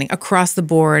strength training across the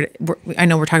board. I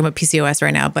know we're talking about PCOS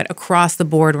right now, but across the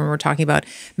board, when we're talking about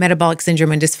metabolic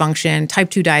syndrome and dysfunction, type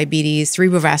 2 diabetes,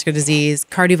 cerebrovascular disease,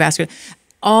 cardiovascular,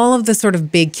 all of the sort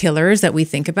of big killers that we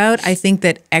think about, I think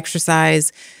that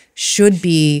exercise should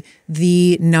be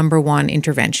the number one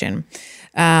intervention.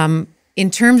 In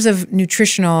terms of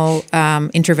nutritional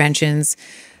interventions,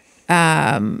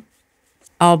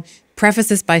 I'll preface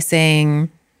this by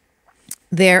saying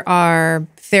there are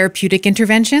therapeutic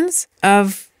interventions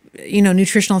of,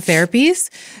 nutritional therapies,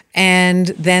 and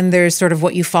then there's sort of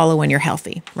what you follow when you're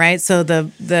healthy, right? So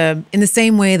in the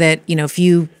same way that, if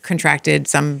you contracted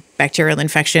some bacterial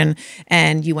infection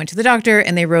and you went to the doctor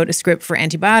and they wrote a script for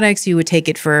antibiotics, you would take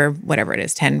it for whatever it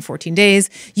is, 10, 14 days.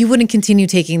 You wouldn't continue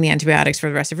taking the antibiotics for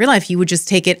the rest of your life. You would just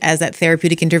take it as that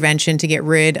therapeutic intervention to get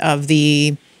rid of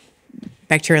the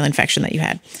bacterial infection that you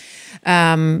had.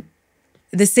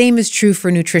 The same is true for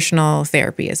nutritional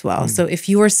therapy as well. So if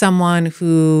you are someone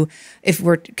who, if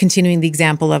we're continuing the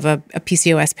example of a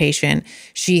PCOS patient,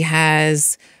 she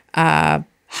has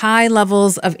high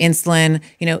levels of insulin,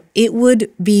 it would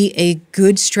be a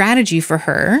good strategy for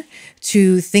her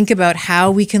to think about how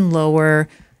we can lower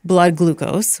blood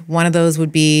glucose. One of those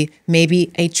would be maybe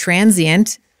a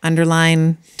transient,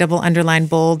 underline, double underline,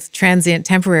 bold, transient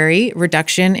temporary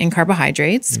reduction in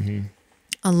carbohydrates.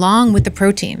 Along with the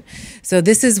protein. So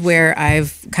this is where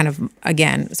I've kind of,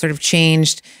 again, sort of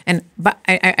changed. But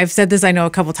I've said this, I know, a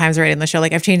couple times already in the show,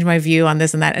 like I've changed my view on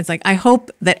this and that. It's like, I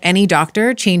hope that any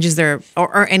doctor changes or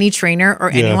any trainer or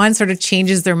anyone sort of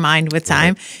changes their mind with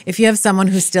time. If you have someone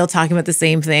who's still talking about the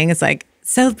same thing, it's like,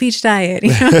 South Beach diet, in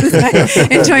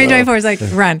 2024, it's like,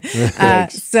 run.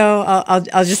 So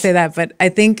I'll just say that. But I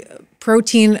think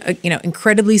protein,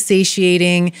 incredibly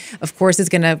satiating. Of course, it's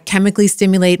going to chemically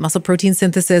stimulate muscle protein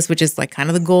synthesis, which is like kind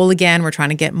of the goal again. We're trying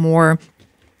to get more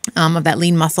of that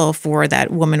lean muscle for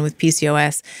that woman with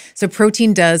PCOS. So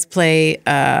protein does play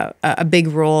a big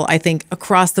role, I think,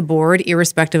 across the board,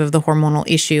 irrespective of the hormonal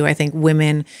issue. I think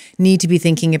women need to be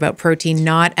thinking about protein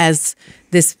not as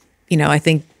this, I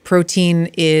think protein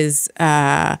is...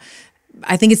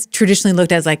 I think it's traditionally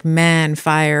looked at as like man,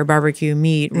 fire, barbecue,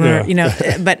 meat,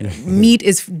 but meat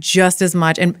is just as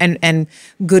much, and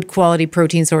good quality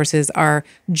protein sources are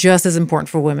just as important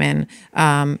for women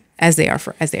as they are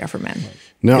for men.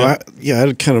 No, I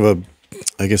had kind of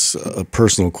a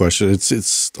personal question.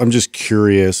 I'm just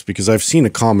curious because I've seen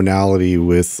a commonality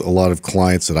with a lot of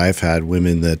clients that I've had,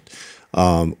 women that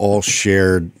all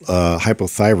shared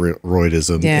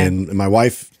hypothyroidism, and my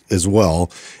wife as well.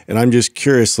 And I'm just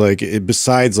curious, like,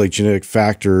 besides like genetic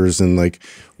factors and like,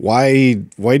 why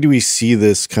do we see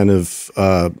this kind of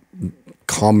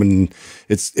common,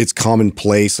 it's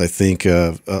commonplace, I think,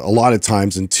 a lot of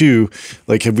times. And two,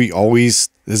 like,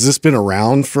 has this been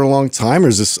around for a long time, or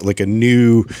is this like a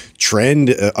new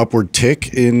trend, upward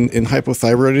tick in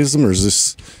hypothyroidism, or is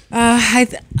this? I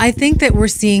think that we're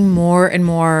seeing more and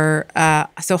more.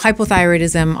 So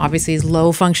hypothyroidism obviously is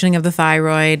low functioning of the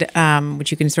thyroid,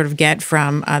 which you can sort of get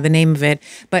from the name of it.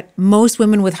 But most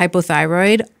women with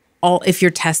hypothyroid, if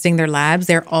you're testing their labs,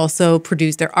 they're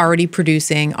already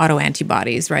producing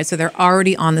autoantibodies, right? So they're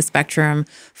already on the spectrum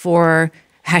for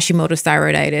Hashimoto's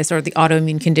thyroiditis, or the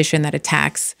autoimmune condition that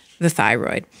attacks the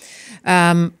thyroid.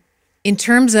 In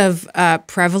terms of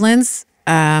prevalence,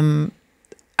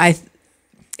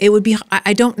 it would be,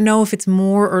 I don't know if it's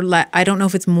more or less, I don't know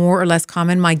if it's more or less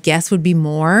common. My guess would be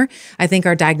more. I think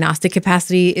our diagnostic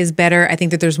capacity is better. I think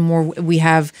that there's more, we've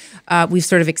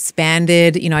sort of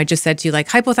expanded, I just said to you, like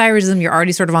hypothyroidism, you're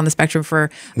already sort of on the spectrum for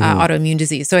autoimmune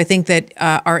disease. So I think that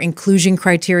our inclusion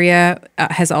criteria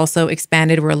has also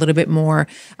expanded. We're a little bit more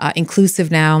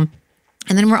inclusive now.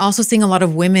 And then we're also seeing a lot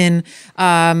of women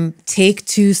take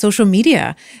to social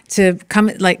media to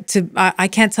come, I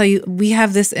can't tell you, we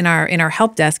have this in our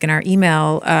help desk, in our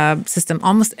email system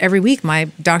almost every week. My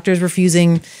doctor is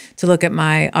refusing to look at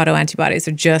my autoantibodies.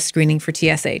 They're just screening for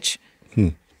TSH.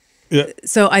 Yeah.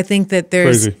 So I think that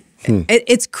there's... Crazy.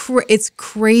 It's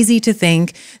crazy to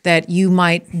think that you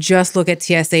might just look at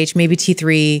TSH, maybe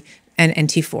T3, and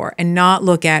T4, and not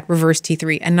look at reverse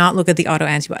T3, and not look at the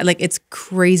autoantibody. Like, it's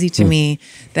crazy to me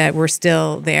that we're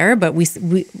still there. But we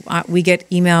get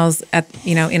emails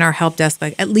in our help desk,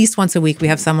 like at least once a week. We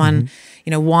have someone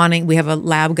we have a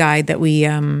lab guide that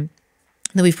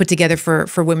we've put together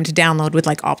for women to download with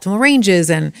like optimal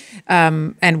ranges and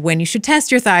when you should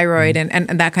test your thyroid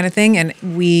and that kind of thing. And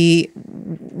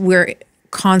we're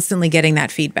constantly getting that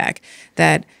feedback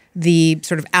that the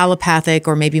sort of allopathic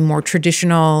or maybe more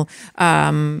traditional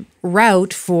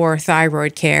route for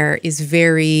thyroid care is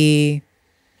very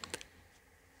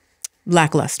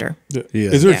lackluster. Yeah.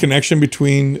 Is there a connection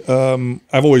between,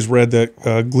 I've always read that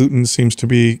gluten seems to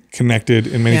be connected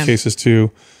in many cases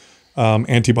to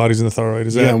antibodies in the thyroid.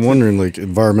 Is that? I'm wondering, like,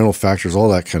 environmental factors, all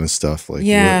that kind of stuff. Like,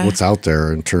 what's out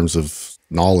there in terms of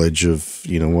knowledge of,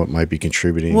 you know, what might be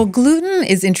contributing. Well, gluten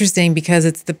is interesting because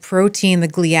it's the protein, the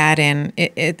gliadin.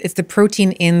 It's the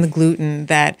protein in the gluten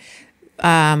that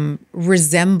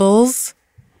resembles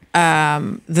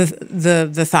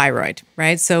the thyroid,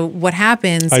 right? So what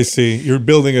happens? I see. You're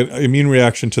building an immune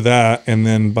reaction to that, and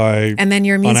then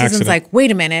your immune system's like,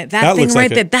 wait a minute, that thing right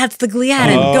there, that's the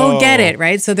gliadin. Go get it,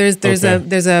 right? So there's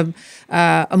a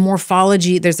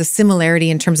morphology. There's a similarity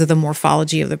in terms of the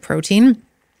morphology of the protein.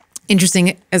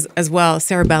 Interesting as well.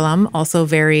 Cerebellum, also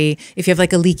very, if you have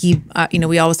like a leaky,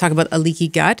 we always talk about a leaky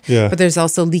gut, but there's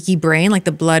also leaky brain, like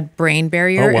the blood-brain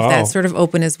barrier. If that's sort of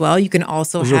open as well, you can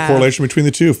also Is there a correlation between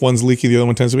the two? If one's leaky, the other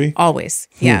one tends to be? Always.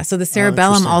 Yeah. So the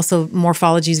cerebellum also,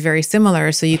 morphology is very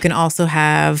similar. So you can also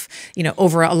have,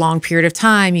 over a long period of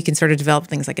time, you can sort of develop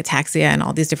things like ataxia and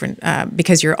all these different,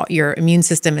 because your immune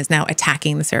system is now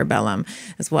attacking the cerebellum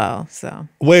as well. So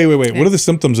Wait. What are the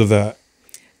symptoms of that?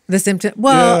 The symptom,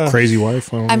 crazy wife.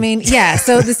 So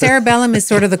the cerebellum is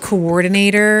sort of the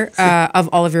coordinator of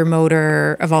all of your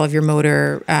motor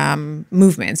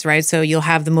movements, right? So you'll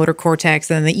have the motor cortex,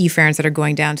 and then the efferents that are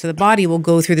going down to the body will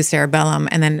go through the cerebellum,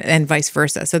 and vice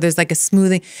versa. So there's like a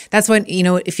smoothing. That's when,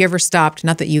 if you ever stopped,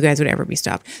 not that you guys would ever be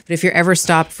stopped, but if you're ever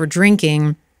stopped for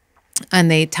drinking,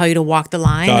 and they tell you to walk the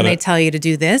line, they tell you to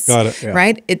do this,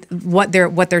 right? What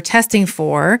they're testing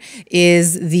for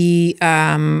is the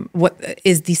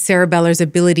cerebellar's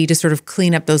ability to sort of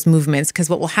clean up those movements, because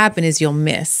what will happen is you'll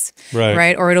miss,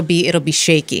 right? Or it'll be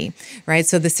shaky, right?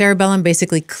 So the cerebellum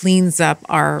basically cleans up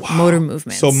our motor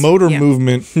movements. So motor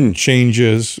movement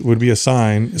changes would be a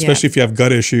sign, especially if you have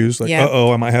gut issues, like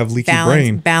I might have leaky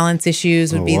brain. Balance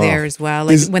issues would be there as well.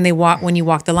 Like when you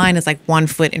walk the line, it's like one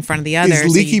foot in front of the other.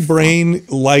 Is leaky brain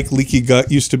like leaky gut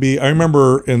used to be? I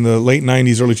remember in the late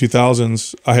 90s, early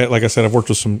 2000s, I've worked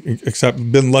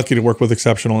with been lucky to work with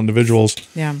exceptional individuals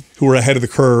who were ahead of the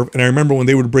curve. And I remember when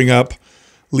they would bring up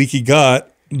leaky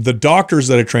gut, the doctors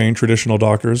that I trained, traditional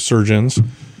doctors, surgeons,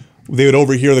 they would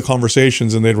overhear the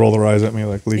conversations and they'd roll their eyes at me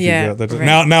like leaky gut.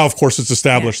 Now, of course, it's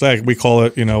established that we call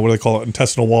it, what do they call it?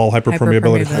 Intestinal wall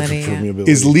hyperpermeability.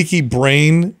 Is leaky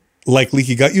brain like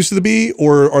leaky gut used to be,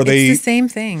 or are they the same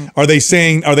thing?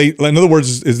 In other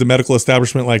words, is the medical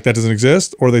establishment like that doesn't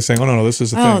exist, or are they saying, oh no, this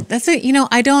is a thing? Oh, that's it.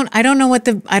 I don't know what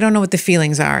the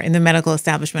feelings are in the medical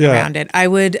establishment around it. I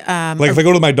would if I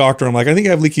go to my doctor, I'm like, I think I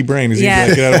have leaky brain. Is he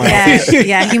like, get out of my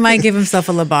office? He might give himself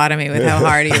a lobotomy with how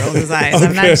hard he rolls his eyes.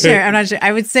 I'm not sure.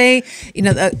 I would say,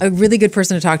 a really good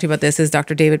person to talk to about this is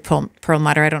Dr. David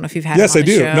Perlmutter. I don't know if you've had him on the show.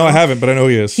 Yes, I do. No, I haven't, but I know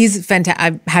he is. He's fantastic.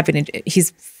 I'm happy to.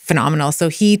 He's phenomenal. So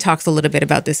he talks a little bit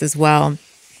about this as well.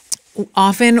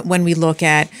 Often when we look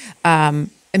at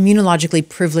immunologically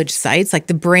privileged sites, like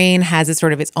the brain has its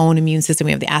own immune system.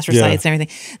 We have the astrocytes and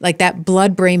everything. Like that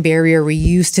blood-brain barrier, we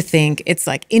used to think it's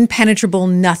like impenetrable,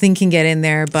 nothing can get in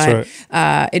there, but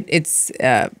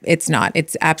it's not.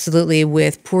 It's absolutely,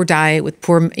 with poor diet, with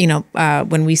poor,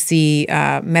 when we see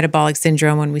metabolic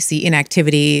syndrome, when we see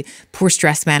inactivity, poor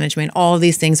stress management, all of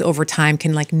these things over time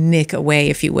can like nick away,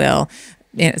 if you will.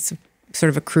 It's sort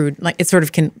of a crude, like it sort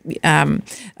of can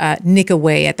nick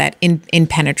away at that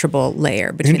impenetrable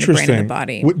layer between the brain and the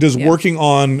body. Does working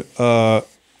on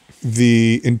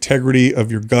the integrity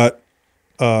of your gut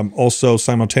also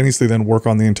simultaneously then work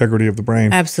on the integrity of the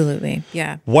brain? Absolutely,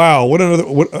 yeah. Wow,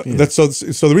 that's so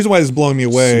the reason why this is blowing me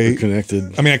away. Super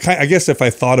connected. I mean, I guess if I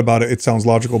thought about it, it sounds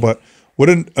logical, but what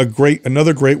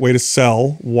another great way to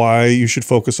sell why you should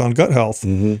focus on gut health.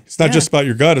 It's not just about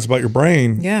your gut; it's about your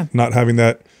brain. Not having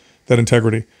that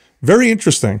integrity. Very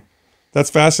interesting. That's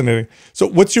fascinating. So,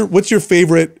 what are your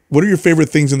favorite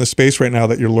things in the space right now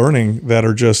that you're learning that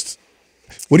are just?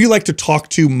 What do you like to talk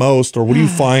to most, or what do you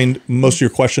find most of your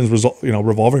questions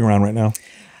revolving around right now?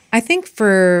 I think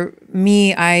for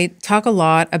me, I talk a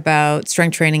lot about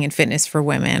strength training and fitness for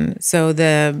women. So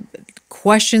the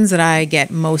questions that I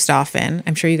get most often,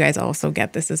 I'm sure you guys also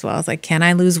get this as well, is like, can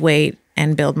I lose weight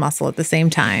and build muscle at the same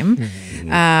time?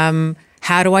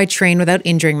 How do I train without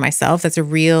injuring myself? That's a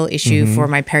real issue for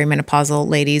my perimenopausal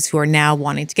ladies who are now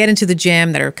wanting to get into the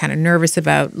gym, that are kind of nervous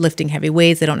about lifting heavy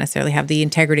weights. They don't necessarily have the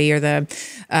integrity or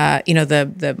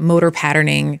the motor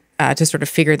patterning to sort of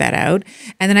figure that out.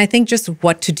 And then I think just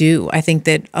what to do. I think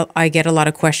that I get a lot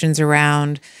of questions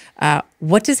around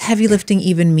what does heavy lifting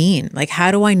even mean? Like,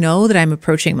 how do I know that I'm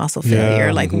approaching muscle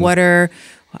failure? Like, what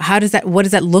does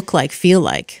that look like, feel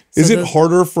like? Is it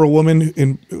harder for a woman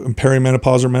in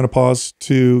perimenopause or menopause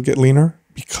to get leaner?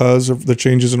 because of the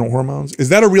changes in hormones? Is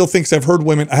that a real thing? Because I've heard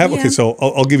women, okay, so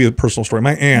I'll give you a personal story.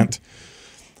 My aunt,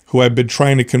 who I've been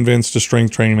trying to convince to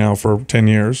strength training now for 10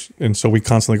 years, and so we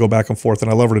constantly go back and forth, and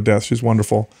I love her to death. She's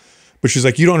wonderful. But she's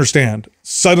like, you don't understand.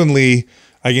 Suddenly,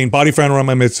 I gain body fat around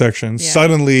my midsection. Yeah.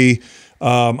 Suddenly,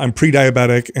 I'm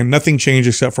pre-diabetic, and nothing changed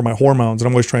except for my hormones. And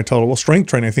I'm always trying to tell her, well, strength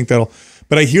training, I think that'll,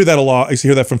 but I hear that a lot. I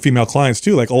hear that from female clients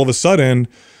too. Like all of a sudden,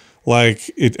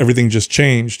 like everything just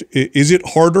changed. Is it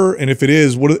harder? And if it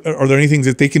is, are there any things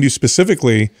that they can do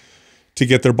specifically to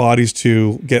get their bodies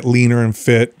to get leaner and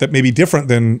fit that may be different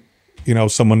than, you know,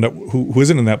 someone who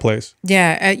isn't in that place?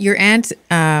 Yeah, your aunt,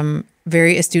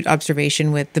 very astute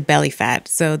observation with the belly fat.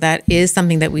 So that is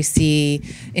something that we see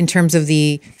in terms of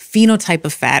the phenotype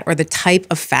of fat, or the type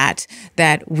of fat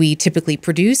that we typically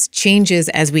produce, changes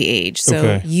as we age.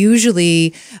 So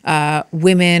usually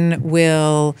women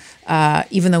will,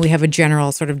 even though we have a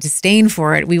general sort of disdain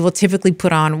for it, we will typically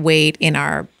put on weight in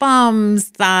our bums,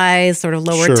 thighs, sort of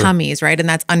lower tummies, right? And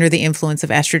that's under the influence of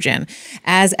estrogen.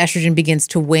 As estrogen begins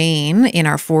to wane in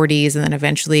our 40s, and then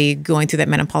eventually going through that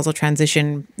menopausal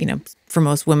transition, you know, for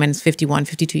most women, 51,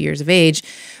 52 years of age,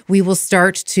 we will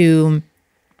start to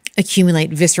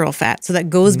accumulate visceral fat. So that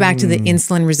goes back to the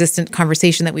insulin resistant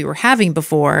conversation that we were having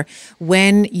before.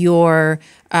 When your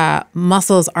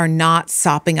muscles are not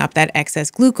sopping up that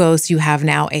excess glucose, you have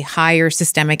now a higher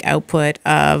systemic output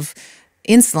of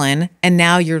insulin, and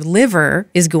now your liver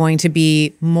is going to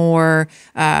be more,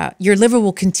 your liver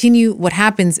will continue. What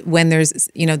happens when there's,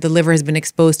 you know, the liver has been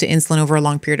exposed to insulin over a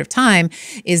long period of time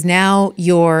is now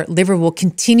your liver will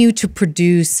continue to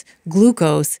produce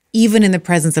glucose even in the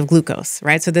presence of glucose,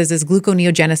 right? So there's this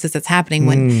gluconeogenesis that's happening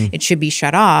when it should be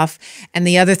shut off. And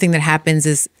the other thing that happens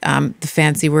is, the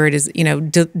fancy word is, you know,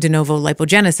 de novo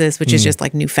lipogenesis, which is just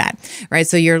like new fat, right?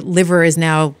 So your liver is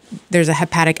now, there's a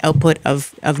hepatic output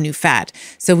of new fat.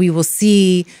 So we will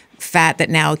see fat that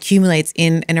now accumulates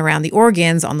in and around the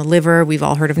organs on the liver. We've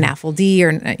all heard of NAFLD,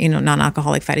 or, you know,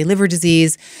 non-alcoholic fatty liver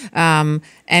disease.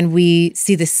 And we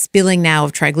see the spilling now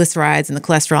of triglycerides and the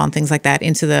cholesterol and things like that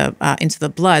into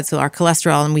the blood. So our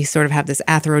cholesterol, and we sort of have this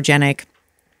atherogenic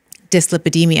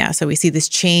dyslipidemia. So we see this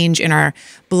change in our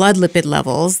blood lipid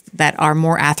levels that are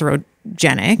more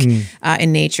atherogenic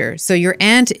in nature. So your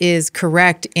aunt is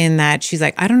correct in that she's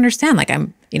like, I don't understand. Like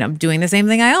I'm, you know, doing the same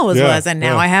thing I always was. And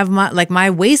now I have my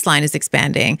waistline is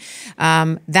expanding.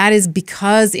 That is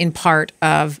because in part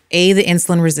of A, the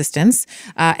insulin resistance,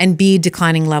 and B,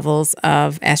 declining levels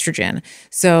of estrogen.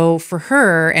 So for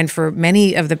her and for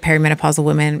many of the perimenopausal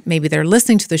women, maybe they're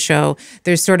listening to the show,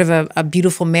 there's sort of a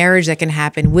beautiful marriage that can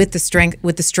happen with the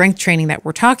strength training that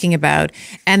we're talking about,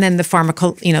 and then the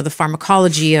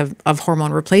pharmacology of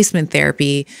hormone replacement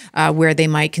therapy, where they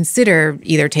might consider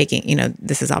either taking, you know,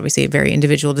 this is obviously a very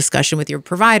individual discussion with your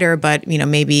provider, but, you know,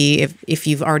 maybe if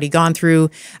you've already gone through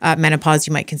menopause,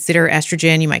 you might consider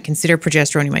estrogen, you might consider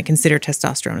progesterone, you might consider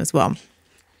testosterone as well.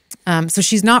 So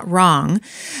she's not wrong.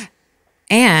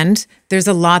 And there's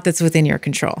a lot that's within your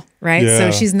control, right? Yeah.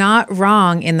 So she's not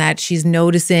wrong in that she's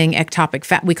noticing ectopic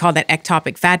fat. We call that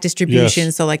ectopic fat distribution.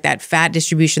 Yes. So like that fat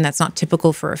distribution that's not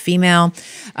typical for a female.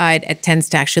 It tends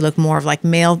to actually look more of like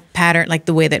male pattern, like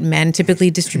the way that men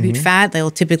typically distribute fat.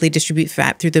 They'll typically distribute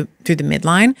fat through the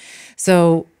midline.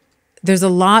 So there's a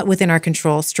lot within our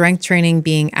control, strength training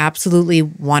being absolutely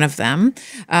one of them.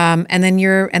 And then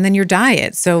your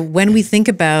diet. So when we think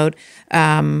about,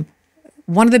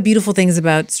 one of the beautiful things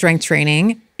about strength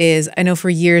training is, I know for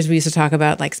years we used to talk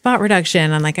about like spot reduction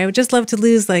and like, I would just love to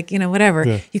lose like, you know, whatever.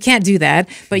 Yeah. You can't do that,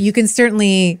 but you can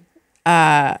certainly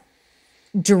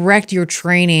direct your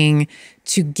training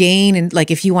to gain. And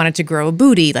like, if you wanted to grow a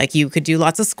booty, like you could do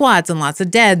lots of squats and lots of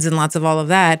deads and lots of all of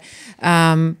that.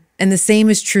 And the same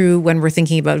is true when we're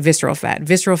thinking about visceral fat.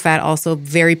 Visceral fat also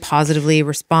very positively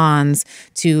responds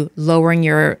to lowering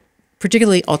your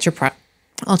particularly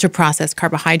ultra-processed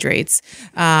carbohydrates,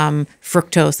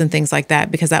 fructose and things like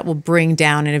that, because that will bring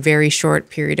down in a very short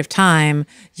period of time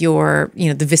your, you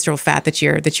know, the visceral fat that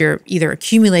you're either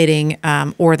accumulating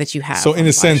or that you have. So in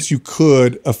a sense, you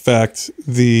could affect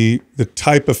the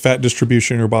type of fat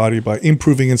distribution in your body by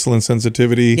improving insulin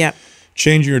sensitivity. Yep.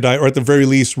 Changing your diet, or at the very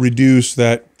least, reduce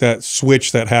that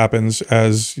switch that happens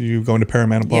as you go into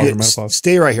perimenopause or menopause.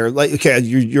 Stay right here. Like, okay,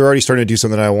 you're already starting to do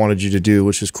something I wanted you to do,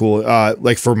 which is cool.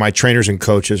 Like for my trainers and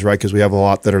coaches, right? Because we have a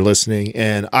lot that are listening,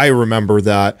 and I remember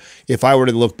that if I were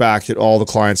to look back at all the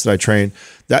clients that I trained,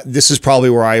 that this is probably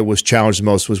where I was challenged the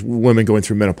most, was women going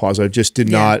through menopause. I just did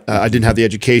not, I didn't have the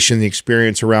education, the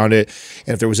experience around it.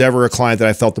 And if there was ever a client that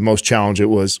I felt the most challenged, it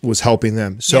was helping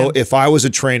them. So if I was a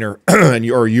trainer and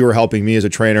you were helping me as a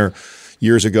trainer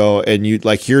years ago, and you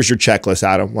like, here's your checklist,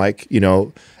 Adam, like, you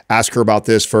know, ask her about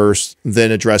this first,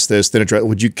 then address this, then address,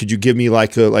 could you give me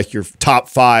like your top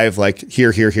 5, like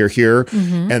here,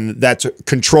 and that's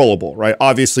controllable, right?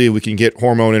 Obviously we can get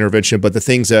hormone intervention, but the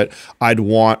things that I'd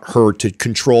want her to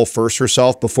control first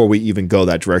herself before we even go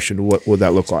that direction, what would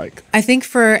that look like? I think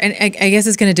and I guess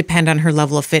it's going to depend on her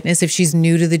level of fitness. If she's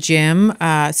new to the gym,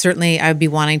 certainly I'd be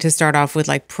wanting to start off with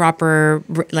like proper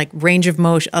like range of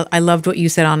motion. I loved what you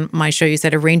said on my show. You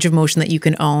said a range of motion that you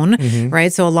can own,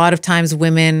 right? So a lot of times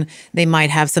women, they might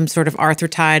have some sort of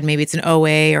arthritis, maybe it's an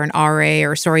OA or an RA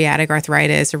or psoriatic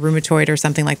arthritis or rheumatoid or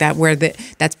something like that, where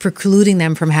that's precluding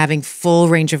them from having full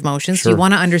range of motion. So you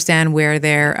want to understand where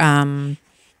their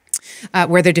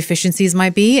deficiencies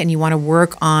might be, and you want to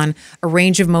work on a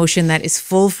range of motion that is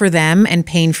full for them and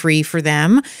pain-free for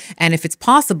them. And if it's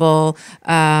possible,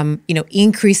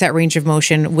 increase that range of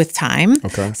motion with time.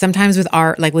 Okay. Sometimes with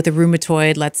with a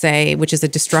rheumatoid, let's say, which is a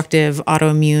destructive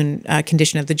autoimmune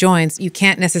condition of the joints, you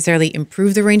can't necessarily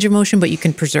improve the range of motion, but you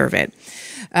can preserve it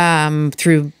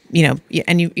through,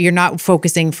 and you're not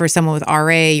focusing for someone with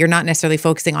RA, you're not necessarily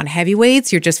focusing on heavy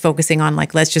weights. You're just focusing on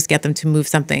like, let's just get them to move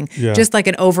something, just like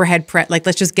an overhead press. Like,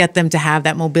 let's just get them to have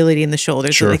that mobility in the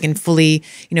shoulders so they can fully,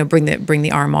 bring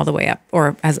the arm all the way up,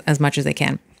 or as much as they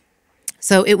can.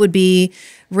 So it would be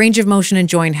range of motion and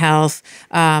joint health.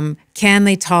 Can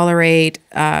they tolerate,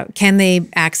 can they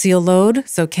axial load?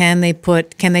 So can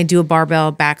they do a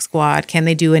barbell back squat? Can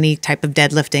they do any type of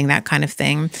deadlifting, that kind of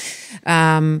thing?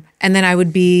 And then I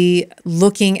would be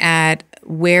looking at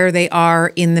where they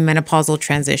are in the menopausal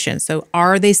transition. So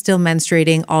are they still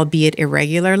menstruating, albeit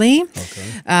irregularly?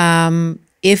 Okay.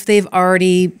 If they've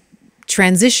already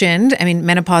transitioned, I mean,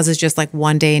 menopause is just like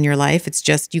one day in your life. It's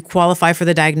just you qualify for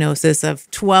the diagnosis of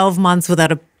 12 months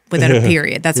without a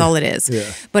period. That's all it is. Yeah.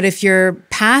 But if you're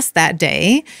past that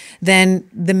day, then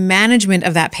the management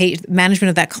of that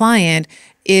client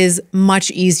is much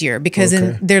easier, because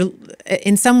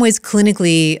in some ways,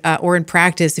 clinically or in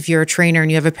practice, if you're a trainer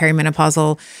and you have a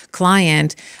perimenopausal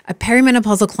client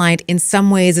in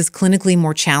some ways is clinically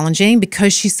more challenging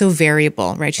because she's so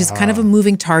variable, right? She's kind of a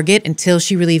moving target until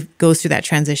she really goes through that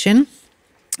transition.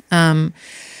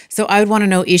 So I would want to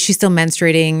know, is she still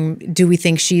menstruating? Do we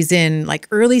think she's in like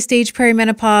early stage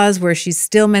perimenopause where she's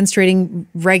still menstruating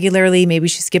regularly? Maybe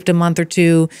she skipped a month or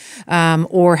two,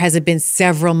 or has it been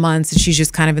several months and she's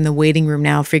just kind of in the waiting room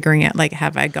now figuring out, like,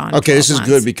 have I gone? Okay, this is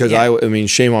good, because I mean,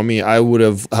 shame on me. I would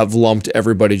have lumped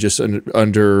everybody just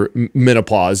under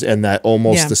menopause, and that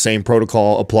almost the same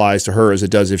protocol applies to her as it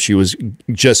does if she was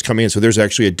just coming in. So there's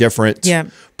actually a different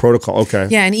protocol. Okay.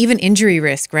 Yeah, and even injury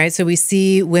risk, right? So we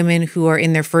see women who are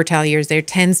in their fertile years, there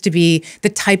tends to be the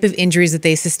type of injuries that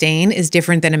they sustain is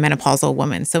different than a menopausal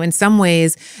woman. So in some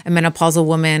ways, a menopausal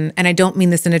woman, and I don't mean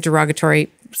this in a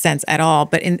derogatory sense at all,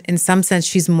 but in some sense,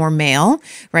 she's more male,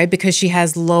 right? Because she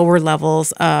has lower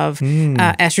levels of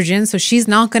estrogen. So she's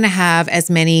not going to have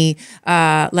as many,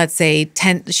 let's say,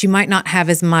 she might not have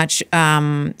as much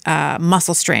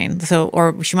muscle strain.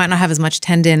 Or she might not have as much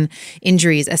tendon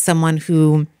injuries as someone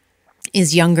who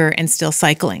is younger and still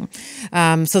cycling.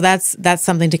 So that's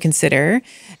something to consider.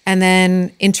 And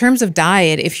then in terms of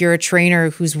diet, if you're a trainer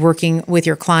who's working with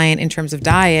your client in terms of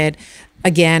diet,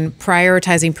 again,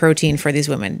 prioritizing protein for these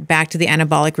women. Back to the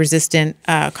anabolic resistant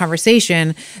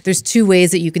conversation, there's two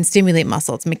ways that you can stimulate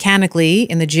muscle. It's mechanically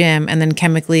in the gym and then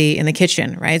chemically in the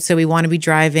kitchen, right? So we want to be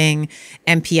driving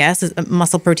MPS,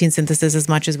 muscle protein synthesis, as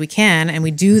much as we can. And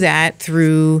we do that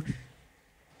through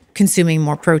consuming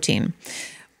more protein.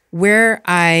 Where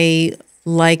I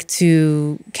like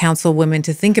to counsel women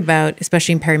to think about,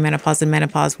 especially in perimenopause and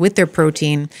menopause with their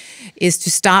protein, is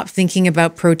to stop thinking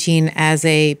about protein as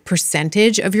a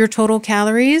percentage of your total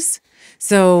calories.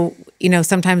 So,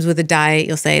 sometimes with a diet,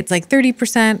 you'll say it's like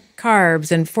 30%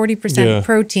 carbs and 40%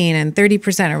 protein and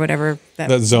 30% or whatever.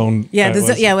 That zone. Yeah,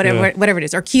 whatever it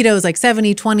is. Or keto is like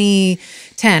 70, 20,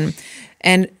 10.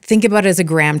 And think about it as a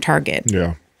gram target.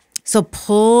 Yeah. So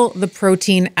pull the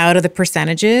protein out of the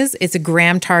percentages. It's a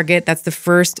gram target. That's the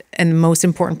first and most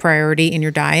important priority in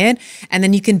your diet. And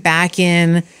then you can back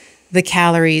in the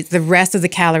calories, the rest of the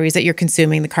calories that you're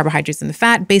consuming, the carbohydrates and the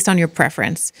fat, based on your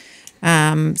preference.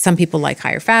 Some people like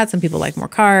higher fat, some people like more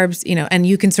carbs, and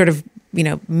you can sort of,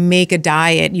 make a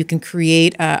diet. You can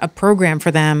create a program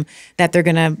for them that they're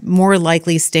going to more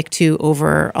likely stick to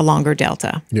over a longer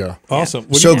delta. Yeah. Awesome.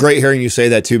 Yeah. So great hearing you say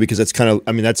that too, because that's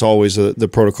that's always the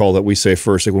protocol that we say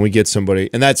first. Like when we get somebody,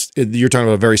 and you're talking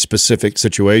about a very specific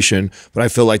situation, but I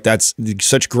feel like that's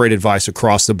such great advice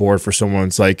across the board for someone.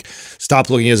 It's like, stop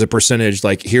looking as a percentage.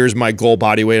 Like, here's my goal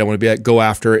body weight. I want to be at, go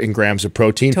after it in grams of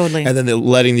protein. Totally. And then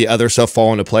letting the other stuff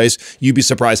fall into place. You'd be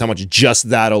surprised how much just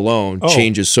that alone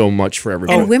changes so much for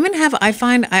everybody. And women have, I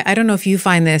find, I don't know if you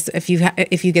find this, if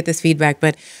you get this feedback,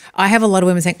 but I have a lot of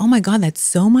women saying, "Oh my God, that's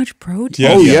so much protein."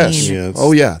 Yeah. Oh yes. Yeah,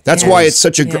 Oh yeah. That's why it's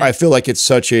such a. Yeah. I feel like it's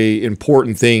such a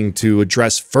important thing to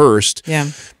address first.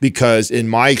 Yeah. Because in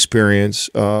my experience,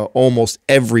 almost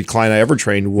every client I ever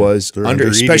trained was under,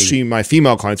 especially my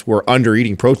female clients were under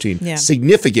eating protein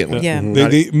significantly. Yeah.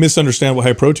 They misunderstand what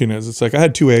high protein is. It's like, I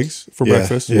had 2 eggs for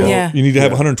breakfast. Yeah. Well, Yeah. you need to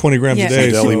have 120 grams a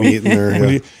day. Deli meat in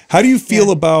there. How do you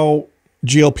feel about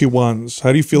GLP-1s?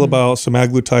 How do you feel about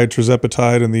semaglutide,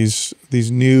 tirzepatide, and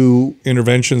these new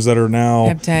interventions that are now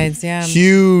Peptides,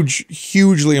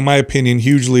 hugely, in my opinion,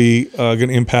 hugely going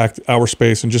to impact our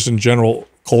space and just in general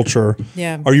culture.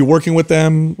 Yeah. Are you working with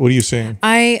them? What are you seeing?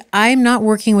 I'm not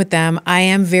working with them. I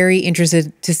am very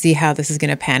interested to see how this is going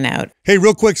to pan out. Hey,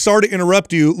 real quick, sorry to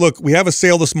interrupt you. Look, we have a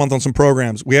sale this month on some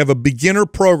programs. We have a beginner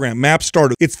program, MAP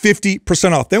Starter. It's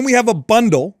 50% off. Then we have a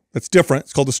bundle that's different.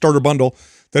 It's called the Starter Bundle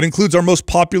that includes our most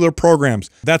popular programs.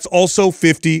 That's also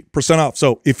 50% off.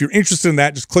 So if you're interested in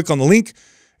that, just click on the link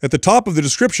at the top of the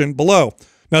description below.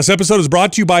 Now, this episode is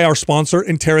brought to you by our sponsor,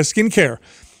 Intera Skincare.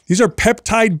 These are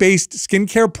peptide-based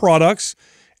skincare products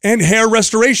and hair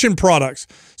restoration products.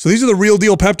 So these are the real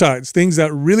deal peptides, things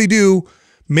that really do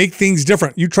make things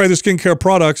different. You try the skincare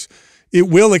products, it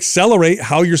will accelerate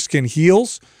how your skin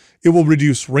heals. It will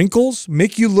reduce wrinkles,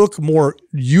 make you look more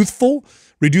youthful,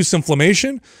 reduce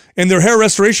inflammation. And their hair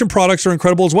restoration products are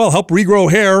incredible as well. Help regrow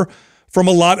hair from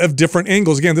a lot of different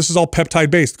angles. Again, this is all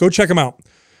peptide-based. Go check them out.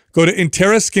 Go to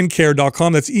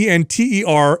enteraskincare.com. That's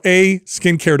ENTERA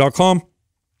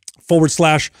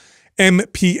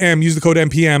skincare.com/MPM. Use the code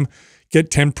MPM. Get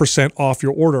 10% off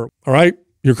your order. All right,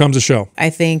 here comes the show. I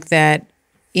think that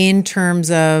in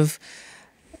terms of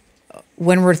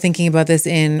when we're thinking about this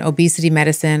in obesity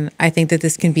medicine, I think that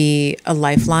this can be a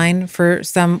lifeline for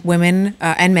some women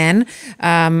and men.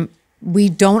 We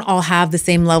don't all have the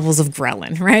same levels of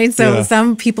ghrelin, right? So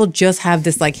some people just have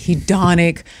this like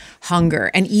hedonic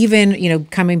hunger. And even,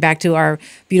 coming back to our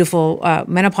beautiful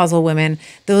menopausal women,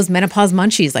 those menopause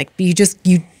munchies, like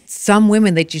some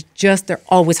women, they're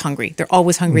always hungry. They're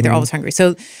always hungry. They're always hungry.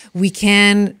 So we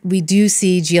do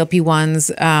see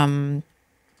GLP-1s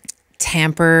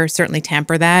certainly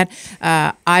tamper that.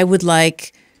 I would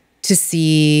like to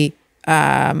see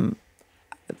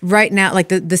right now, like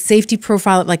the safety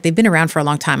profile, like they've been around for a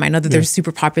long time. I know that they're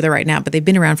super popular right now, but they've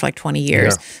been around for like 20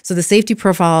 years. Yeah. So the safety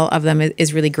profile of them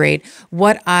is really great.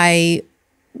 What I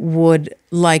would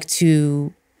like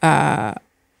to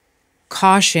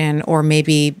caution, or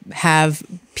maybe have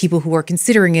people who are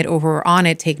considering it or who are on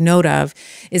it take note of,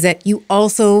 is that you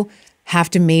also have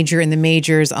to major in the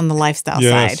majors on the lifestyle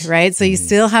side, right? So you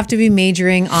still have to be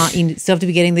majoring on, you still have to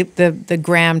be getting the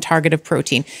gram target of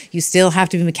protein. You still have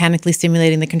to be mechanically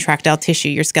stimulating the contractile tissue,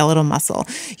 your skeletal muscle.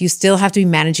 You still have to be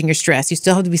managing your stress. You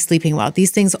still have to be sleeping well.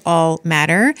 These things all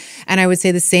matter. And I would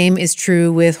say the same is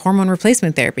true with hormone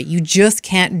replacement therapy. You just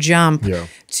can't jump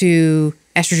to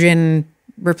estrogen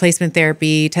replacement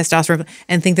therapy, testosterone,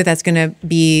 and think that that's going to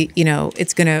be,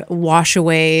 it's going to wash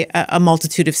away a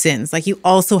multitude of sins. Like, you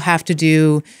also have to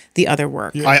do the other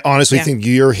work. I honestly think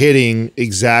you're hitting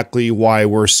exactly why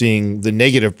we're seeing the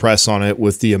negative press on it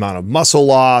with the amount of muscle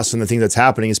loss, and the thing that's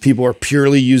happening is people are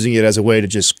purely using it as a way to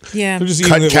just They're just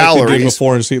cut eating it calories like they did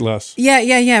before and just eat less.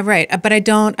 Yeah, right. But I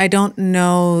don't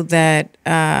know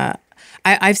that.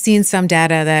 I've seen some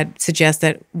data that suggests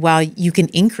that while you can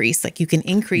increase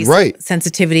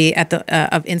sensitivity at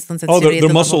the of insulin sensitivity.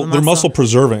 They're muscle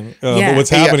preserving. But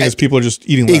what's happening is people are just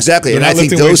eating less. Exactly, and I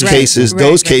think those cases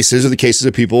are the cases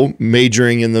of people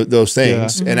majoring in those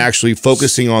things and actually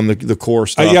focusing on the core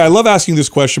stuff. I love asking this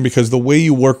question because the way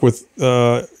you work with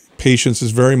patients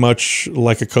is very much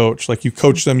like a coach. Like, you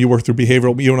coach them, you work through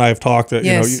behavioral. You and I have talked that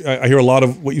I hear a lot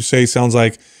of what you say sounds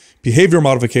like behavior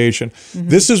modification.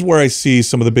 This is where I see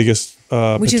some of the biggest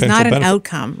which is not an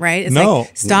outcome, right? It's no.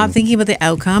 like, stop thinking about the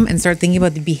outcome and start thinking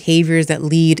about the behaviors that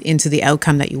lead into the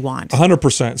outcome that you want.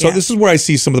 100%. So this is where I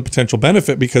see some of the potential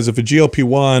benefit, because if a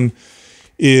GLP-1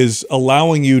 is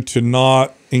allowing you to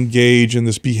not engage in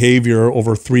this behavior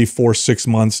over 3, 4, 6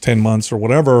 months, 10 months, or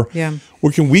whatever,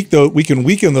 we can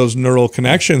weaken those neural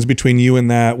connections between you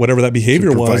and that, whatever that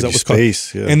behavior was, that was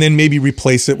space, and then maybe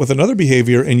replace it with another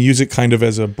behavior and use it kind of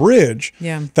as a bridge.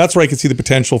 That's where I can see the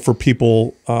potential for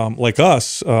people like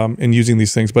us in using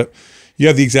these things. But you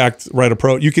have the exact right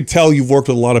approach. You could tell you've worked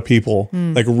with a lot of people,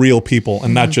 like real people,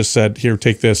 and not just said, here,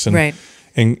 take this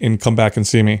and come back and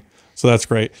see me. So that's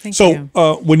great. Thank you.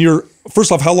 When you're,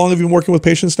 first off, how long have you been working with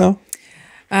patients now?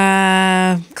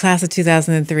 Class of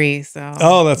 2003. So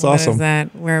oh, that's what awesome. Is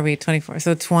that where are we? 24.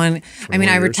 So 20. I mean,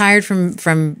 I retired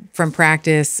from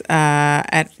practice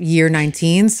at year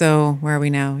 19. So where are we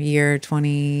now? Year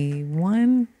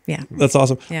 21. Yeah, that's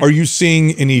awesome. Yeah. Are you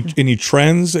seeing any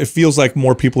trends? It feels like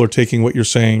more people are taking what you're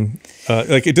saying.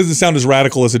 Like it doesn't sound as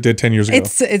radical as it did 10 years ago.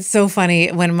 It's so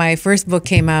funny when my first book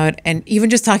came out, and even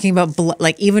just talking about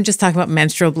even just talking about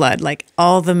menstrual blood, like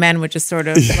all the men would just sort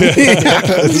of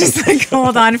just like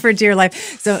hold on for dear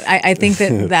life. So I think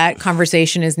that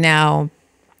conversation is now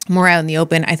more out in the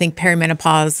open. I think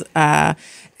perimenopause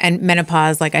and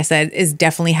menopause, like I said, is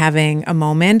definitely having a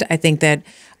moment. I think that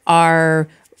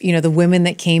the women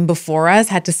that came before us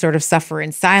had to sort of suffer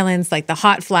in silence, like the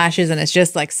hot flashes, and it's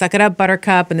just like, suck it up,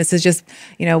 buttercup. And this is just,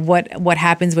 what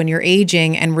happens when you're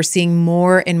aging. And we're seeing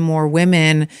more and more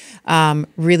women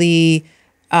really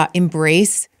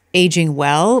embrace aging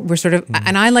well. We're sort of,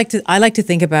 and I like to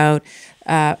think about,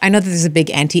 I know that there's a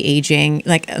big anti-aging,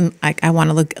 like I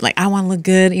want to look good, I want to look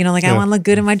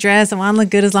good in my dress. I want to look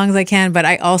good as long as I can. But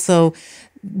I also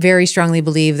very strongly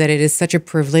believe that it is such a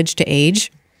privilege to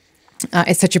age.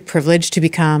 It's such a privilege to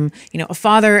become, a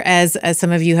father, as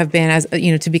some of you have been, as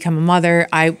to become a mother.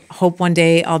 I hope one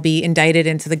day I'll be indicted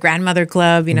into the grandmother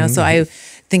club. So I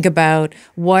think about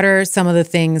what are some of the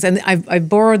things, and I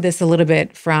borrowed this a little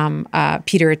bit from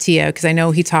Peter Attia, because I know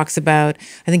he talks about,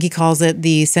 I think he calls it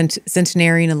the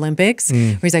centenarian Olympics,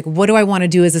 where he's like, what do I want to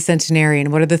do as a centenarian?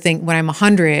 What are the things when I'm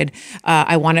 100?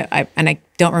 I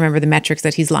don't remember the metrics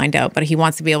that he's lined out, but he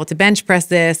wants to be able to bench press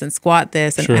this and squat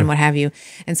this and what have you.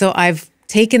 And so I've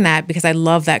taken that because I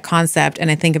love that concept,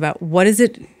 and I think about what is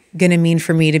it going to mean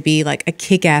for me to be like a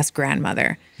kick-ass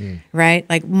grandmother, right?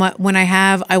 Like when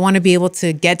I want to be able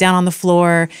to get down on the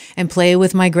floor and play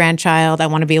with my grandchild. I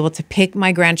want to be able to pick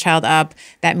my grandchild up.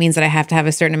 That means that I have to have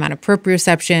a certain amount of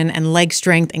proprioception and leg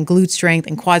strength and glute strength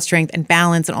and quad strength and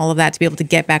balance and all of that to be able to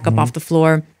get back up off the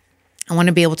floor. I want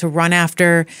to be able to run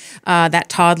after that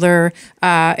toddler.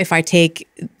 If I take,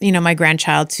 my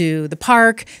grandchild to the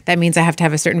park, that means I have to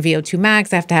have a certain VO2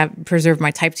 max. I have to preserve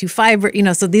my type 2 fiber.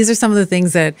 So these are some of the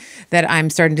things that I'm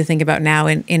starting to think about now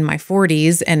in my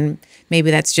 40s, and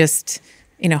maybe that's just,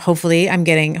 hopefully I'm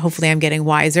getting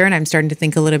wiser, and I'm starting to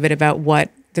think a little bit about what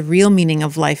the real meaning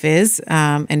of life is.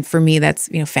 And for me, that's,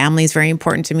 family is very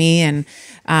important to me, and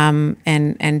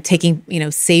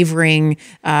taking, savoring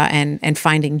and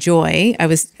finding joy. I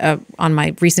was on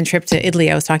my recent trip to Italy.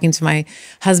 I was talking to my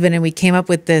husband, and we came up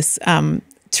with this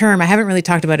term. I haven't really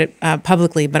talked about it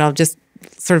publicly, but I'll just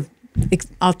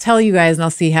I'll tell you guys, and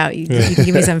I'll see how you can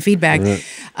give me some feedback. Right.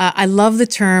 I love the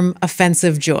term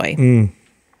offensive joy.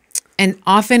 And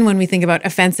often when we think about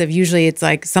offensive, usually it's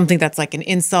like something that's like an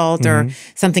insult or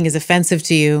something is offensive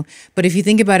to you. But if you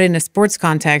think about it in a sports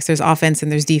context, there's offense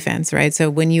and there's defense, right? So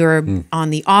when you're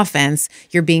on the offense,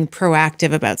 you're being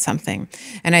proactive about something.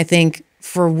 And I think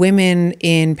for women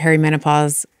in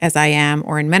perimenopause, as I am,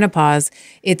 or in menopause,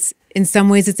 in some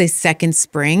ways, it's a second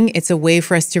spring. It's a way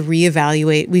for us to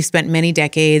reevaluate. We've spent many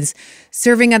decades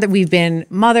serving we've been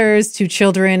mothers to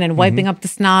children and wiping up the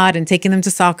snot and taking them to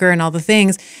soccer and all the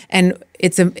things. And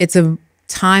it's a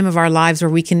time of our lives where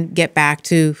we can get back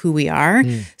to who we are.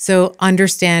 So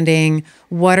understanding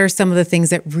what are some of the things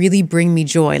that really bring me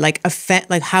joy, like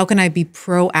how can I be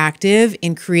proactive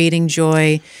in creating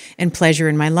joy and pleasure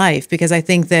in my life? Because I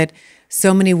think that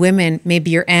so many women, maybe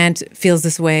your aunt feels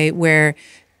this way, where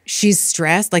she's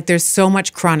stressed, like there's so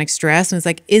much chronic stress, and it's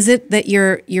like, is it that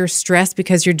you're stressed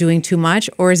because you're doing too much,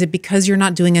 or is it because you're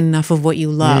not doing enough of what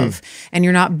you love and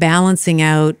you're not balancing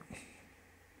out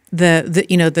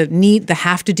the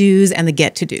have to do's and the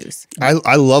get to do's?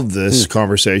 I love this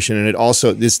conversation, and it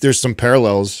also there's some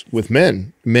parallels with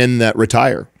men that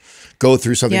retire. Go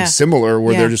through something similar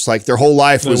where they're just like, their whole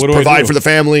life was provide for the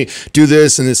family, do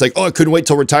this, and it's like, oh, I couldn't wait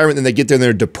till retirement. And then they get there and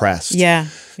they're depressed.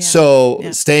 So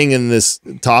staying in this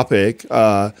topic,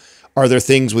 are there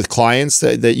things with clients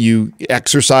that you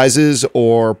exercises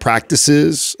or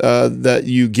practices that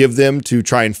you give them to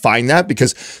try and find that?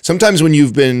 Because sometimes when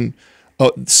you've been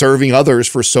serving others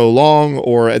for so long,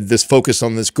 or this focus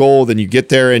on this goal, then you get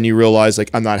there and you realize, like,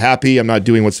 I'm not happy. I'm not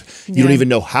doing you don't even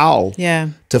know how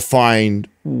to find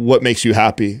what makes you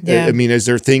happy. I mean, is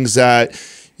there things that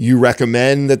you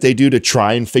recommend that they do to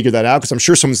try and figure that out? Because I'm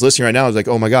sure someone's listening right now is like,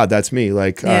 oh my God, that's me.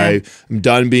 Like I'm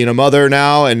done being a mother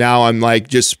now, and now I'm like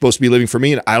just supposed to be living for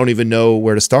me, and I don't even know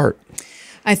where to start.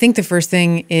 I think the first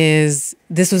thing is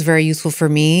this was very useful for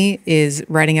me, is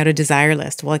writing out a desire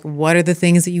list. Like, what are the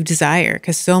things that you desire?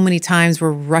 Because so many times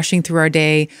we're rushing through our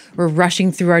day, we're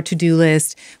rushing through our to-do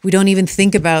list. We don't even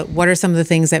think about what are some of the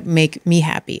things that make me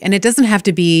happy. And it doesn't have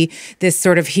to be this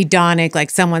sort of hedonic, like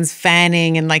someone's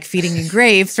fanning and like feeding you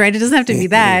grapes, right? It doesn't have to be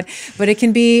that, but it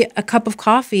can be a cup of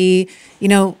coffee,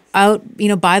 out,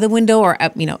 by the window or,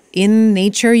 in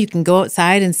nature. You can go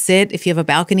outside and sit if you have a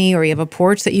balcony or you have a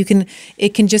porch that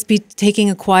it can just be taking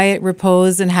a quiet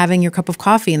repose and having your cup of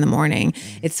coffee in the morning.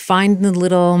 It's finding the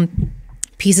little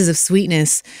pieces of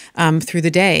sweetness through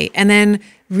the day. And then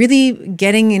really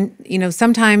getting in,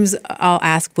 sometimes I'll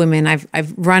ask women,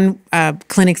 I've run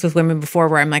clinics with women before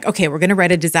where I'm like, okay, we're going to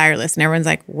write a desire list. And everyone's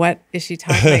like, what is she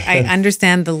talking about? Like, I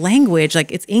understand the language,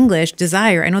 like it's English,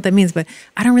 desire. I know what that means, but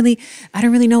I don't really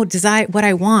know what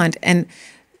I want. And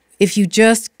if you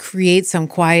just create some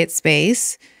quiet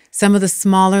space, some of the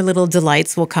smaller little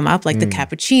delights will come up, like the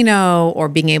cappuccino, or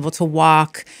being able to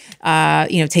walk,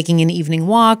 taking an evening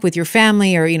walk with your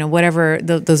family, or whatever.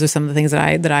 Those are some of the things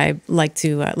that I like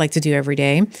to do every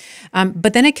day.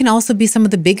 But then it can also be some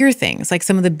of the bigger things, like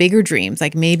some of the bigger dreams.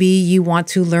 Like maybe you want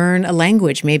to learn a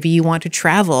language, maybe you want to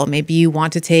travel, maybe you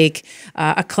want to take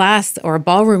a class or a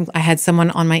ballroom. I had someone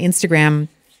on my Instagram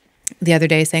the other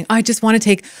day saying, I just want to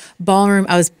take ballroom.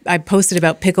 I posted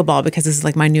about pickleball because this is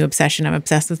like my new obsession. I'm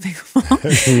obsessed with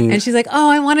pickleball. And she's like,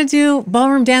 I want to do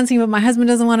ballroom dancing, but my husband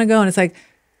doesn't want to go. And it's like,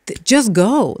 just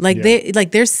go. Like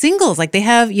they're singles. Like they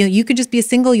have, you could just be a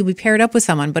single, you'll be paired up with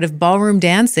someone. But if ballroom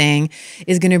dancing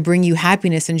is going to bring you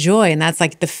happiness and joy, and that's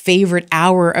like the favorite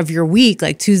hour of your week,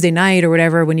 like Tuesday night or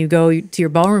whatever, when you go to your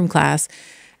ballroom class,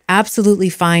 absolutely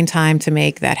find time to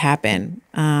make that happen.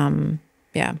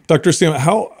 Yeah. Dr. Estima,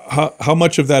 how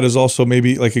much of that is also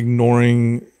maybe like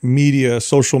ignoring media,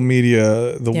 social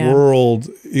media, the world,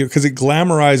 because it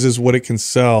glamorizes what it can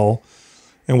sell,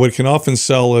 and what it can often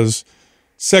sell is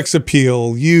sex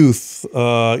appeal, youth,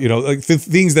 like the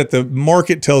things that the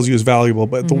market tells you is valuable,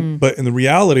 but but in the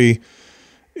reality,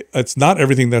 it's not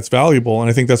everything that's valuable. And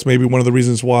I think that's maybe one of the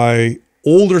reasons why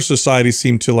older societies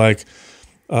seem to like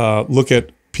look at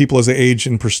people as they age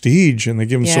in prestige, and they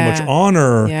give them so much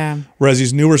honor. Whereas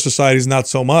these newer societies, not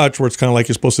so much, where it's kind of like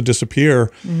you're supposed to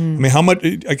disappear. I mean, how much,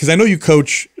 because I know you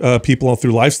coach people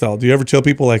through lifestyle. Do you ever tell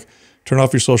people like, turn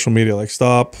off your social media, like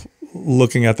stop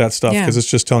looking at that stuff because it's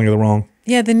just telling you the wrong?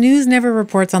 Yeah, the news never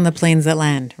reports on the planes that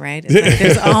land, right?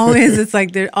 It's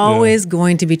like they're always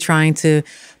going to be trying to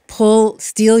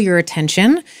steal your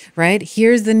attention, right?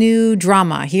 Here's the new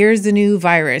drama. Here's the new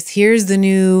virus. Here's the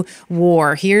new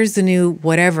war. Here's the new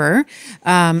whatever.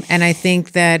 And I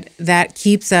think that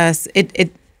keeps us,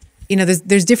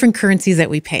 there's different currencies that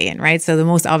we pay in, right? So the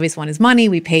most obvious one is money.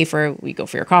 We go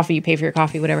for your coffee, you pay for your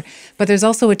coffee, whatever. But there's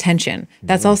also attention.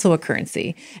 That's also a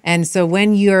currency. And so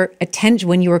when you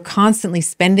are constantly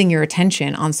spending your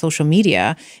attention on social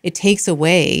media, it takes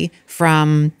away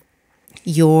from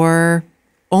your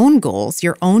own goals,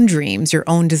 your own dreams, your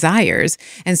own desires.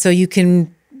 And so you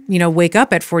can, wake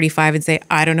up at 45 and say,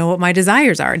 I don't know what my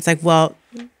desires are. It's like, well,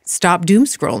 stop doom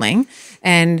scrolling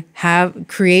and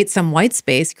create some white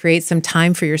space, create some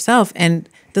time for yourself. And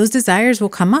those desires will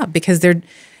come up because they're,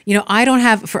 I don't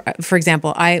have, for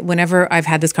example, whenever I've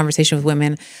had this conversation with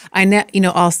women,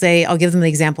 I'll give them the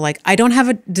example, like, I don't have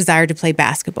a desire to play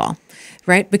basketball,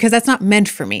 right? Because that's not meant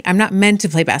for me. I'm not meant to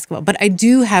play basketball, but I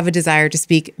do have a desire to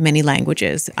speak many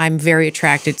languages. I'm very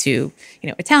attracted to,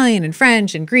 Italian and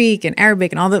French and Greek and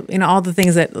Arabic and all the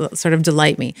things that sort of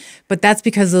delight me. But that's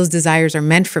because those desires are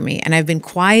meant for me. And I've been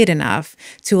quiet enough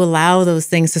to allow those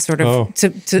things to sort of,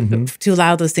 to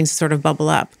allow those things to sort of bubble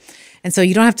up. And so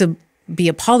you don't have to be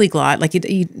a polyglot, like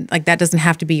like that doesn't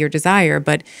have to be your desire,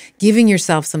 but giving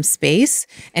yourself some space,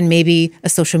 and maybe a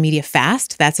social media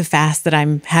fast. That's a fast that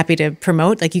I'm happy to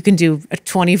promote. Like you can do a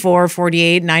 24,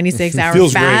 48, 96 hour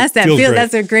fast.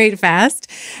 That's a great fast.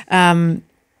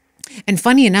 And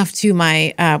funny enough too,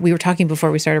 we were talking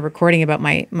before we started recording about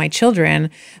my children.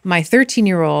 My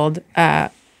 13-year-old,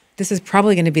 this is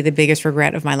probably going to be the biggest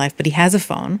regret of my life, but he has a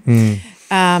phone.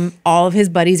 All of his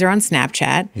buddies are on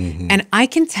Snapchat. And I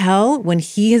can tell when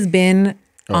he has been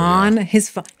on his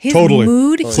phone, his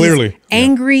mood, clearly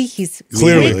angry, he's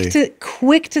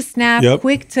quick to snap,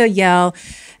 quick to yell.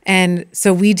 And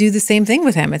so we do the same thing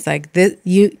with him. It's like,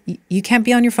 you can't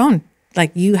be on your phone.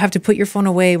 Like you have to put your phone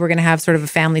away. We're going to have sort of a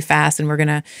family fast, and we're going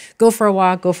to go for a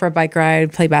walk, go for a bike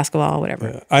ride, play basketball,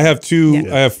 whatever. I have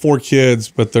I have 4 kids,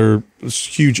 but they're a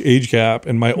huge age gap.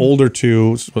 And my older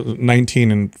 2, 19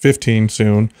 and 15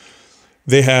 soon,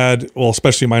 they had, well,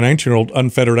 especially my 19-year-old,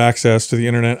 unfettered access to the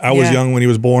internet. I was young when he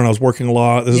was born. I was working a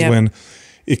lot. This is when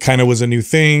it kind of was a new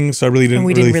thing. So I really didn't. And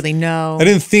we didn't really know. I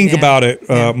didn't think about it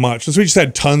much. And so we just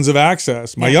had tons of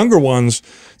access. My younger ones,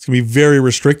 it's gonna be very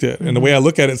restricted. And the way I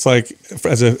look at it, it's like,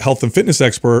 as a health and fitness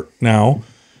expert now,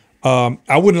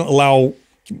 I wouldn't allow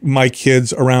my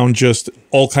kids around just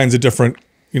all kinds of different,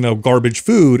 garbage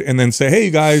food, and then say, hey,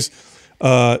 you guys,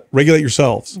 regulate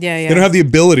yourselves. They don't have the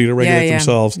ability to regulate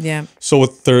themselves. So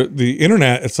with the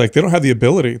internet, it's like they don't have the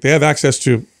ability. They have access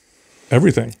to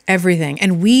everything.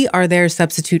 And we are their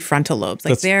substitute frontal lobes.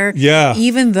 Like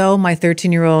even though my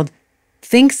 13-year-old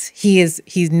thinks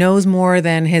he knows more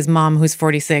than his mom who's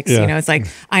 46. It's like,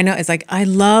 I know, it's like, I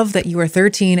love that you are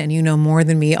 13 and you know more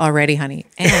than me already, honey.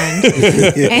 And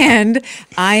and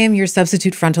I am your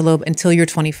substitute frontal lobe until you're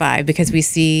 25, because we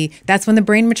see that's when the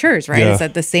brain matures, right? It's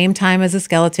at the same time as the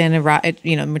skeleton,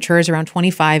 it matures around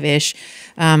 25-ish.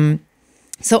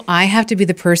 So I have to be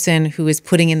the person who is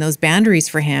putting in those boundaries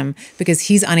for him, because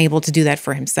he's unable to do that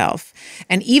for himself.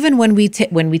 And even when we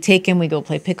take him, we go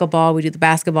play pickleball, we do the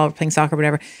basketball, we're playing soccer,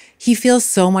 whatever, he feels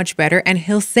so much better. And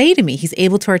he'll say to me, he's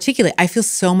able to articulate, I feel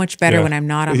so much better when I'm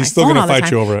not on my phone all the time. He's still going to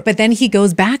fight you over it. But then he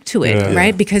goes back to it,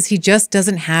 right? Because he just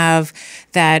doesn't have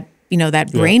that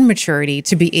that brain maturity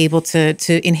to be able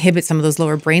to inhibit some of those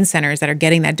lower brain centers that are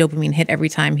getting that dopamine hit every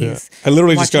time he's. I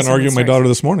literally just got in an argument with my daughter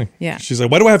this morning. She's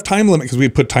like, why do I have time limit? Because we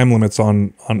put time limits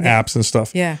on apps and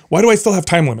stuff. Why do I still have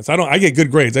time limits? I get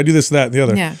good grades. I do this, that, and the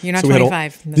other. You're not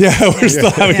 25. We're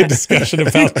still having a discussion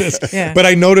about this. But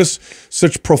I notice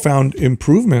such profound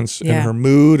improvements in her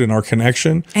mood and our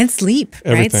connection. And sleep,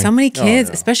 right? So many kids,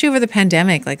 especially over the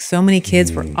pandemic, like so many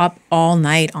kids were up all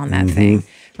night on that thing.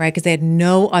 Right, because they had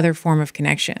no other form of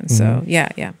connection. So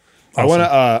Awesome. I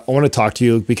want to talk to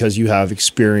you because you have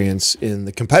experience in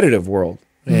the competitive world,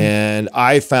 and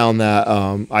I found that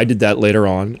I did that later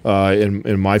on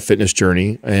in my fitness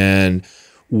journey, and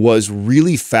was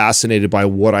really fascinated by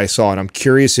what I saw. And I'm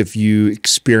curious if you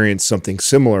experienced something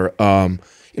similar.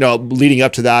 Leading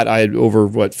up to that, I had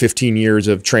over 15 years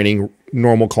of training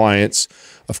normal clients.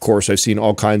 Of course, I've seen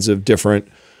all kinds of different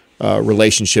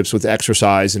relationships with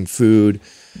exercise and food.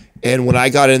 And when I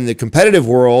got in the competitive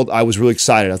world, I was really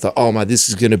excited. I thought, oh my, this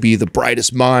is going to be the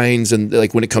brightest minds. And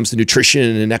like when it comes to nutrition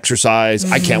and exercise,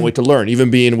 I can't wait to learn. Even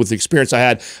being with the experience I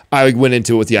had, I went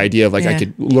into it with the idea of I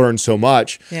could learn so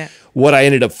much. What I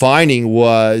ended up finding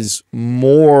was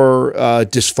more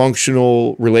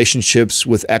dysfunctional relationships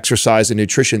with exercise and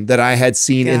nutrition that I had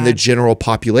seen in the general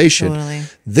population.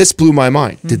 This blew my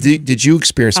mind. Did you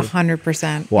experience it?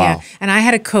 100%. Wow. Yeah. And I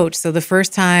had a coach. So the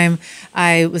first time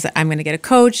I'm going to get a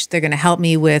coach. They're going to help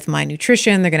me with my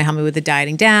nutrition. They're going to help me with the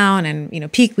dieting down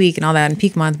and, peak week and all that and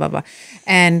peak month, blah, blah.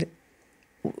 And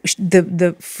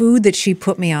the food that she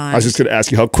put me on. I was just going to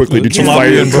ask you, how quickly did you fire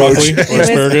your broccoli or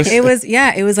asparagus? It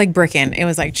was like brickin'. It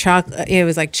was like it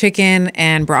was like chicken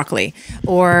and broccoli,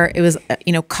 or it was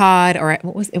cod, or it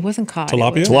wasn't cod.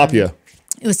 Tilapia.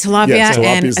 It was tilapia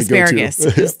and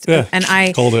asparagus. And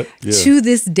I called it. To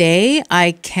this day,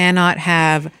 I cannot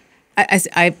have.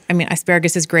 I mean,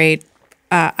 asparagus is great.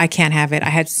 I can't have it. I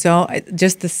had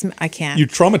I can't. You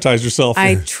traumatized yourself.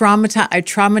 I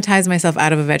traumatized myself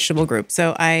out of a vegetable group.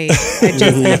 So I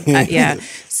just have,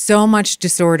 so much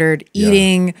disordered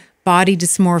eating, body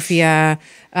dysmorphia.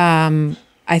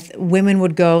 Women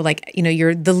would go like,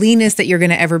 you're the leanest that you're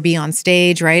going to ever be on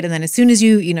stage, right? And then as soon as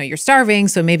you're starving,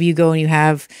 so maybe you go and you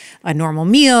have a normal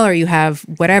meal or you have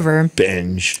whatever.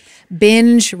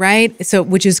 Binge, right? So,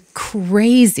 which is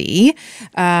crazy.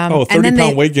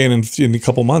 30-pound weight gain in a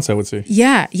couple months, I would say.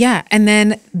 Yeah. And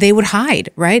then they would hide,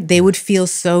 right? They would feel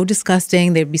so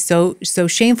disgusting. They'd be so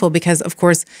shameful because, of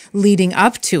course, leading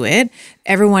up to it,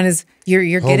 everyone is,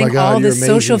 you're getting all this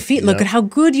social feed. Look at how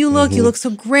good you look. You look so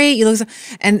great. You look so,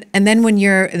 and then when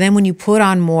you put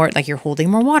on more, like you're holding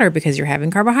more water because you're having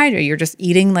carbohydrate, you're just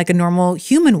eating like a normal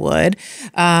human would.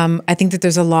 I think that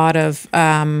there's a lot of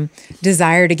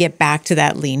desire to get back to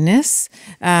that leanness.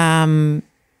 So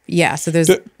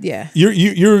there's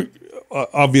You're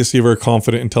obviously a very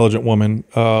confident, intelligent woman.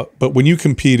 But when you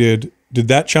competed, did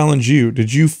that challenge you?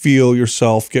 Did you feel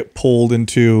yourself get pulled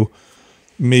into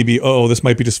maybe, this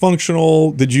might be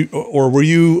dysfunctional? Did you, or were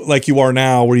you like you are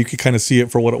now, where you could kind of see it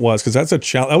for what it was? Because that's a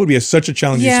challenge. That would be such a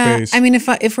challenging space. I mean,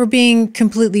 if we're being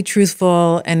completely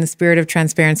truthful and the spirit of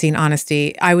transparency and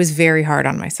honesty, I was very hard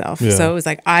on myself. So it was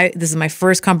like, this is my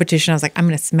first competition. I was like, I'm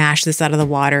going to smash this out of the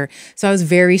water. So I was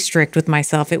very strict with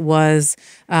myself. It was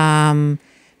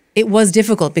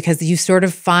difficult because you sort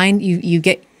of find you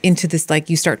get into this, like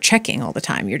you start checking all the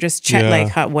time. You're just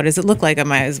what does it look like?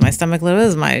 Is my stomach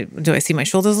little? Do I see my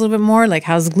shoulders a little bit more? Like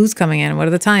how's the glutes coming in? What are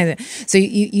the times? So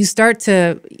you start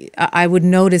to, I would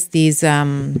notice these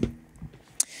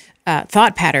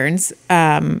thought patterns.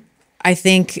 I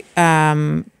think,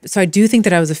 so I do think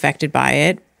that I was affected by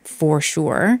it for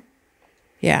sure.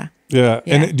 Yeah. Yeah.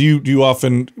 And do you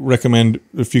often recommend,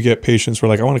 if you get patients who are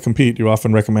like, I want to compete, you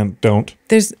often recommend don't?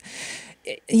 I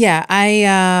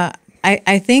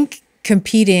think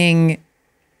competing,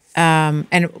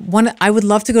 I would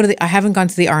love to go I haven't gone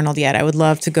to the Arnold yet. I would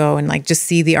love to go and like just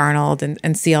see the Arnold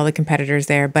and see all the competitors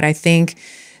there. But I think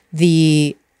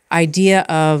the idea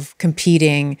of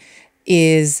competing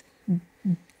is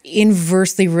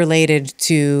inversely related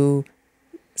to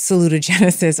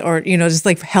salutogenesis, or just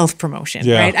like health promotion,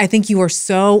 right? I think you are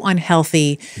so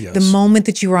unhealthy. Yes. The moment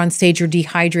that you are on stage, you're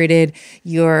dehydrated,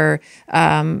 you're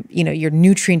you're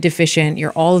nutrient deficient,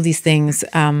 you're all of these things,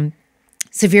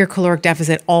 severe caloric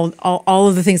deficit, all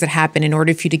of the things that happen in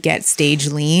order for you to get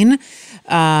stage lean.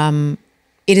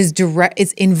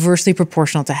 It's inversely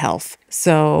proportional to health.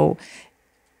 So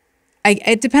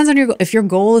it depends on if your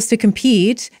goal is to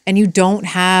compete and you don't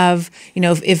have,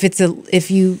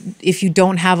 if you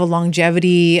don't have a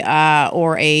longevity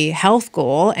or a health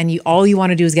goal and all you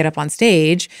want to do is get up on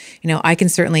stage, I can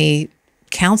certainly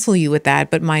counsel you with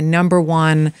that. But my number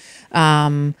one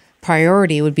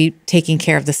priority would be taking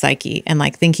care of the psyche and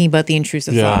like thinking about the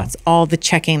intrusive thoughts, all the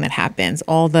checking that happens,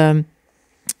 all the,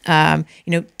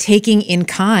 taking in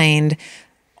kind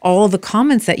all the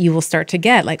comments that you will start to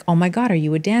get, like, oh my God, are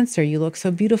you a dancer? You look so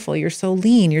beautiful. You're so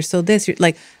lean. You're so this. You're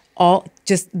like,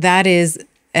 that is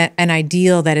an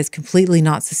ideal that is completely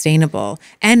not sustainable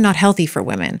and not healthy for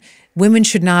women. Women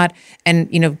should not, and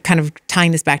kind of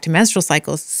tying this back to menstrual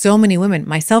cycles, so many women,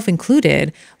 myself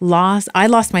included, I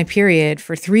lost my period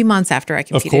for 3 months after I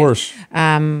competed. Of course.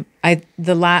 I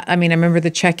remember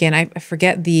the check-in, I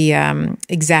forget the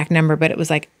exact number, but it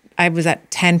was like, I was at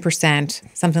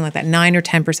 10%, something like that, 9 or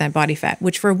 10% body fat,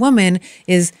 which for a woman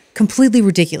is completely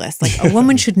ridiculous. Like a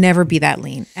woman should never be that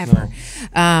lean, ever.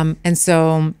 No.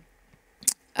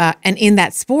 And in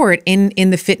that sport, in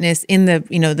the fitness, in the,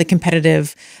 the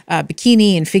competitive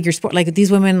bikini and figure sport, like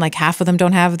these women, like half of them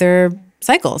don't have their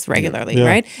cycles regularly,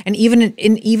 right? And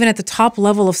even at the top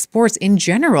level of sports in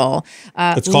general,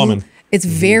 it's common. It's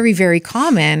very, very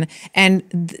common.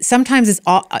 And sometimes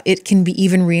it can be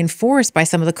even reinforced by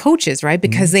some of the coaches, right?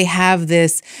 Because they have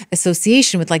this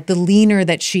association with like the leaner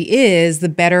that she is, the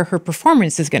better her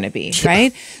performance is going to be,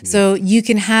 right? So you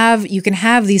can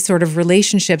have these sort of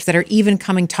relationships that are even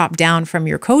coming top down from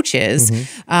your coaches,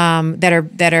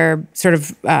 that are sort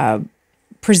of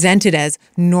presented as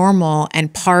normal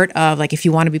and part of, like, if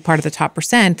you want to be part of the top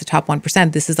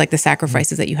 1%, this is like the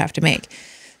sacrifices that you have to make.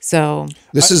 So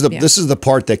this is the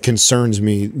part that concerns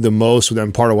me the most.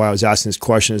 And part of why I was asking this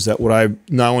question is that I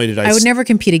would never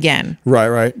compete again.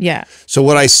 Right. Yeah. So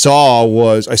what I saw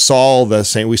was we saw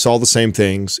the same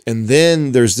things. And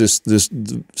then there's this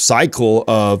cycle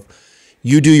of,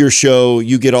 you do your show,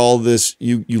 you get all this,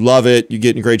 you love it, you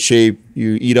get in great shape,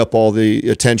 you eat up all the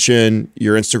attention,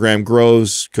 your Instagram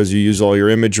grows because you use all your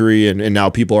imagery, and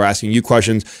now people are asking you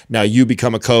questions. Now you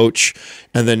become a coach,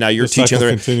 and then now you're teaching other.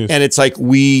 And it's like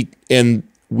and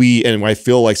I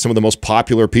feel like some of the most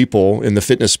popular people in the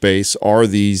fitness space are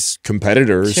these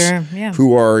competitors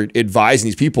who are advising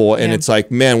these people. And it's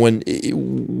like, man,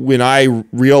 when I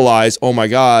realize, oh my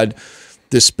God,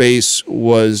 this space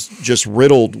was just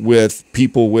riddled with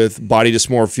people with body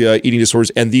dysmorphia, eating disorders,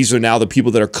 and these are now the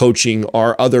people that are coaching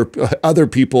our other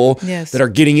people that are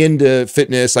getting into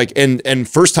fitness. Like, and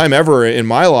first time ever in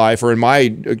my life, or in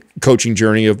my coaching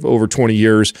journey of over 20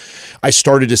 years, I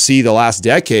started to see the last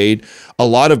decade a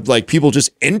lot of like people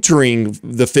just entering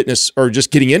the fitness or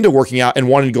just getting into working out and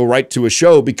wanting to go right to a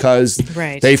show because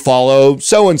they follow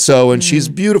so and so, and she's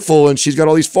beautiful and she's got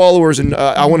all these followers, and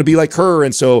I want to be like her,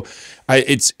 and so.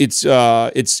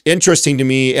 It's interesting to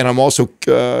me, and I'm also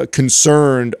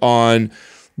concerned on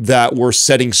that we're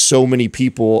setting so many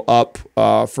people up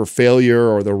for failure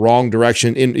or the wrong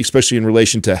direction, especially in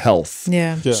relation to health.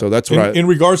 Yeah. So that's what in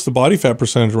regards to body fat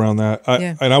percentage around that,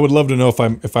 and I would love to know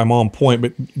if I'm on point.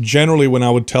 But generally, when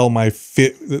I would tell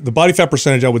the body fat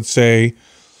percentage, I would say,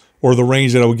 or the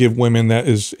range that I would give women, that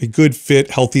is a good fit,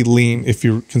 healthy, lean. If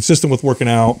you're consistent with working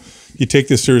out, you take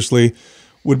this seriously,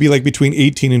 would be like between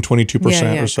 18 and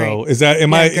 22% or so. Great. Is that,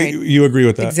 you agree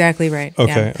with that? Exactly right.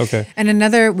 Okay, okay.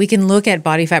 And we can look at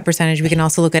body fat percentage. We can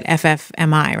also look at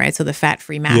FFMI, right? So the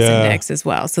fat-free mass index as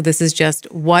well. So this is just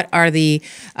what are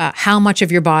how much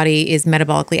of your body is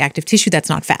metabolically active tissue that's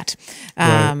not fat.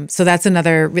 So that's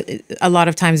a lot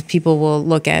of times people will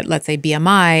look at, let's say,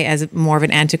 BMI as more of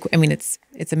an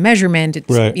it's a measurement.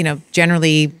 It's,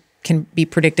 generally can be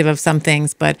predictive of some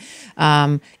things, but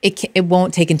it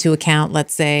won't take into account,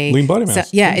 let's say, lean body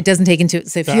mass. So, it doesn't take into.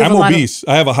 So if you have I'm a lot obese.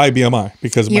 I have a high BMI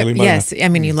because of my lean body mass. Yes, I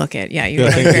mean you look at you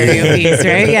look very obese,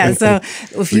 right? Yeah. So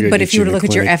if you were to look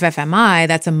at your FFMI,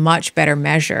 that's a much better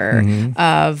measure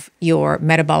of your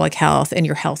metabolic health and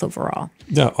your health overall.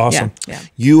 Yeah, awesome. Yeah.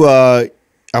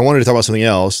 I wanted to talk about something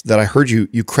else that I heard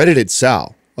you credited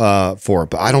Sal for,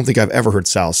 but I don't think I've ever heard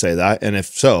Sal say that. And if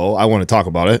so, I want to talk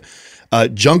about it.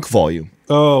 Junk volume.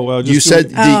 Oh, well, you said,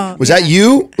 was that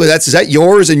you? Is that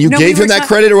yours? And you gave him that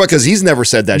credit or what? Because he's never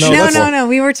said that shit before. No.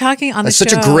 We were talking on the show.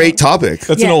 That's such a great topic.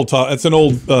 That's an old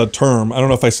term. I don't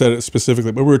know if I said it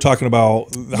specifically, but we were talking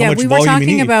about how much volume you need. We were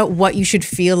talking about what you should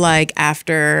feel like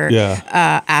after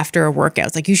a workout.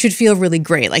 It's like you should feel really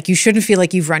great. Like you shouldn't feel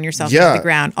like you've run yourself into the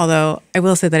ground. Although I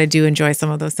will say that I do enjoy some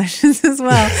of those sessions as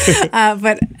well.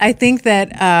 But I think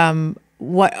that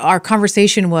what our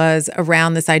conversation was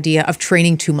around this idea of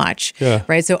training too much,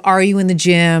 right? So are you in the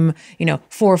gym,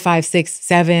 4, 5, 6,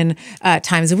 7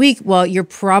 times a week? Well, you're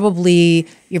probably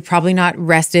not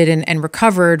rested and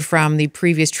recovered from the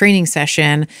previous training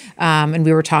session. And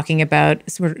we were talking about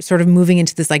sort of moving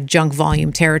into this like junk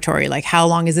volume territory. Like how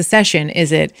long is a session?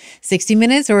 Is it 60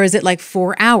 minutes or is it like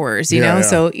 4 hours? You know,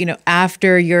 so,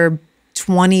 after your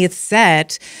 20th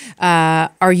set,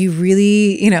 are you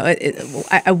really,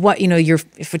 your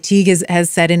fatigue has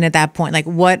set in at that point? Like,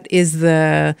 what is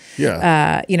the,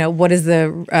 what is the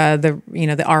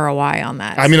ROI on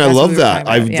that? I mean, I love that.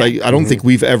 I don't think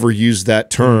we've ever used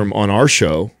that term on our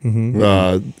show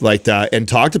like that and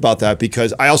talked about that,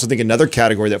 because I also think another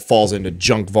category that falls into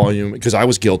junk volume, because I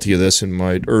was guilty of this in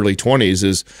my early 20s,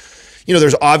 is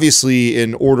there's obviously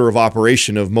an order of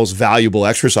operation of most valuable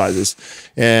exercises.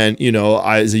 And,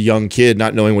 I, as a young kid,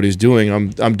 not knowing what he's doing,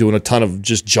 I'm doing a ton of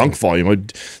just junk volume.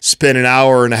 I'd spend an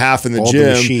hour and a half in the gym. The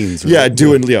machines,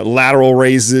 doing lateral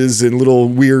raises and little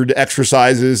weird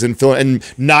exercises and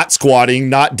not squatting,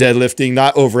 not deadlifting,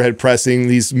 not overhead pressing,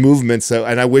 these movements.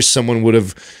 And I wish someone would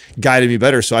have guided me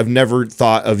better. So I've never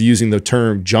thought of using the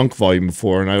term junk volume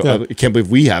before. And I can't believe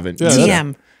we haven't.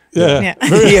 TM. Yeah.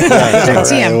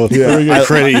 Very good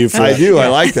credit you for I do. I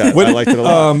like that. I like it a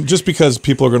lot. Just because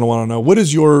people are going to want to know, what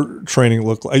does your training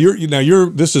look like?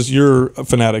 This is your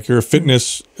fanatic. You're a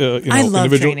fitness I love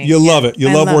individual. Training. You love it.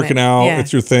 You love working out. Yeah.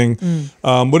 It's your thing.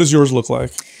 What does yours look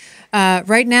like?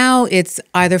 Right now, it's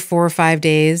either 4 or 5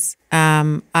 days.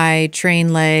 I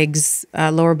train legs,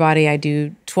 lower body. I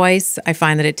do twice. I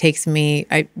find that it takes me,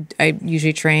 I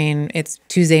usually train, it's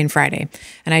Tuesday and Friday,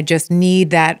 and I just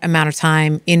need that amount of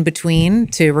time in between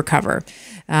to recover.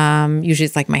 Usually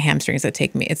it's like my hamstrings that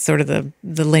take me, it's sort of the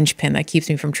linchpin that keeps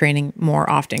me from training more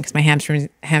often, because my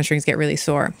hamstrings get really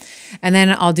sore. And then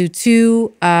I'll do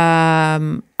 2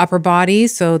 upper body.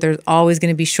 So there's always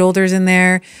going to be shoulders in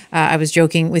there. I was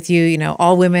joking with you,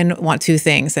 all women want 2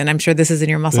 things. And I'm sure this is in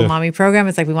your Muscle Mommy program.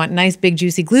 It's like, we want nice, big,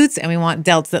 juicy glutes, and we want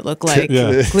delts that look like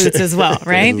glutes as well,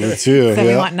 right? So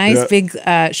we want nice, big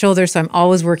shoulders. So I'm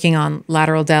always working on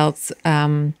lateral delts.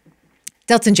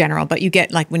 Delts in general, but you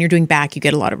get, like, when you're doing back, you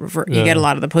get a lot of you get a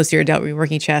lot of the posterior delt. When you're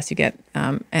working chest, you get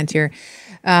anterior.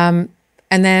 And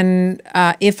then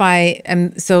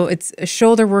so it's a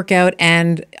shoulder workout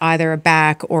and either a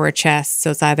back or a chest.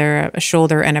 So it's either a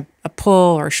shoulder and a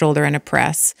pull, or a shoulder and a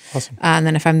press. Awesome. And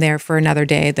then if I'm there for another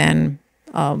day, then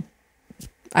I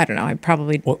don't know, I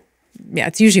probably,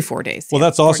 it's usually 4 days. Well,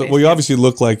 that's awesome. Well, you obviously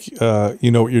look like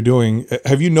you know what you're doing.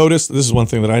 Have you noticed, this is one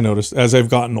thing that I noticed, as I've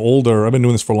gotten older, I've been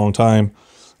doing this for a long time,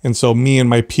 and so me and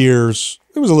my peers,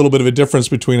 there was a little bit of a difference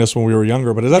between us when we were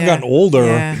younger, but as I've gotten older,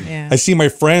 I see my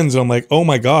friends and I'm like, oh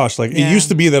my gosh, like it used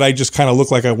to be that I just kind of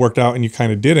looked like I worked out and you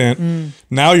kind of didn't.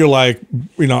 Now you're like,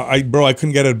 I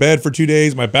couldn't get out of bed for 2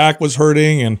 days. My back was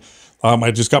hurting, and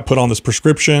I just got put on this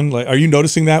prescription. Like, are you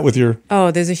noticing that with your? Oh,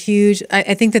 there's a huge.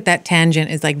 I think that tangent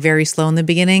is like very slow in the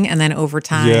beginning, and then over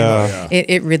time,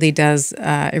 it really does.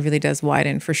 It really does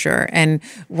widen for sure. And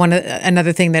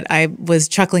another thing that I was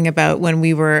chuckling about when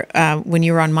you were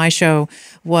on my show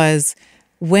was,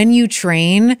 when you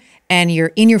train and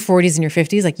you're in your 40s and your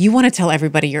 50s, like, you want to tell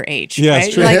everybody your age. Yeah, right?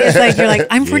 It's true. Like, it's like, you're like,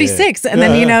 I'm 46. And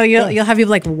then, you'll have people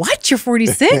like, what? You're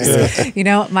 46?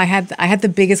 I had the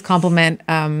biggest compliment.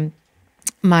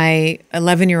 My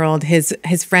 11-year-old,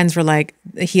 his friends were like,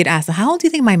 he had asked, how old do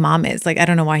you think my mom is? Like, I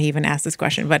don't know why he even asked this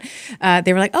question, but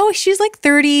they were like, oh, she's like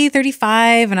 30,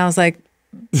 35. And I was like,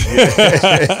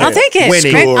 I'll take it.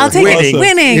 Winning. Right? I'll take it. Winning.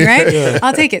 Winning, right?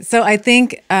 I'll take it. So I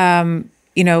think,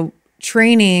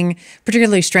 training,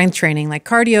 particularly strength training, like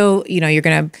cardio, you're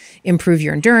going to improve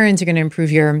your endurance, you're going to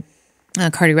improve your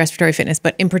cardiorespiratory fitness.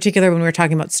 But in particular, when we're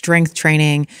talking about strength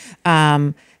training,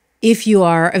 if you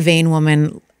are a vain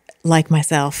woman, like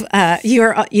myself,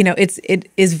 it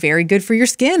is very good for your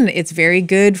skin. It's very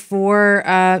good for,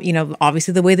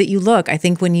 obviously the way that you look. I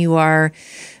think when you are,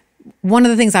 one of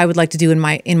the things I would like to do in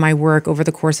my work over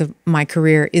the course of my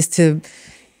career is to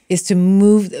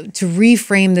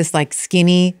reframe this like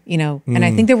skinny, and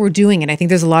I think that we're doing it. I think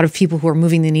there's a lot of people who are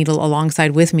moving the needle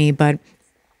alongside with me, but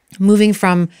moving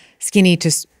from skinny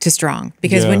to strong,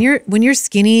 because when you're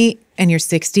skinny and you're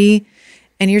 60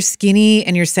 and you're skinny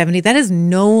and you're 70, that is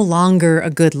no longer a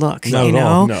good look. Not at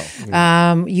all.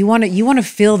 No. You want to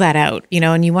fill that out,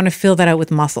 and you want to fill that out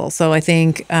with muscle. So I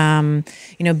think,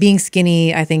 being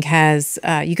skinny, I think has,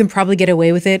 you can probably get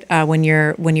away with it when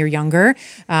you're younger,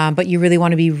 but you really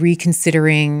want to be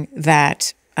reconsidering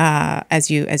that as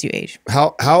you age.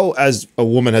 How as a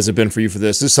woman has it been for you for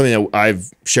this? This is something that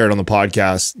I've shared on the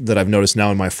podcast that I've noticed now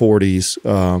in my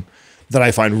 40s. That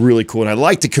I find really cool, and I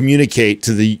like to communicate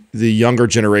to the younger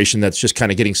generation that's just kind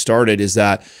of getting started, is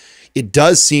that it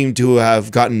does seem to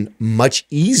have gotten much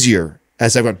easier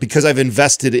as I've gone, because I've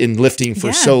invested in lifting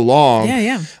for so long.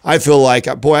 I feel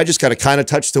like, boy, I just got to kind of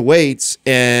touch the weights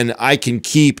and I can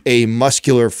keep a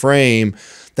muscular frame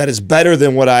that is better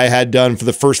than what I had done for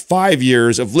the first 5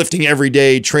 years of lifting every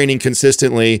day, training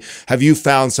consistently. Have you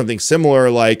found something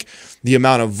similar, like the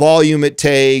amount of volume it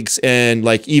takes, and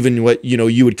like even what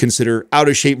you would consider out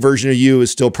of shape version of you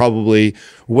is still probably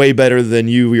way better than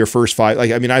your first 5?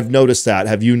 Like, I mean, I've noticed that.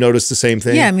 Have you noticed the same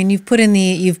thing? Yeah, I mean, you've put in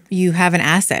you have an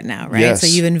asset now, right? Yes. So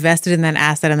you've invested in that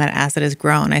asset, and that asset has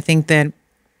grown. I think that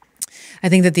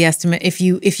the estimate, if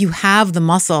you have the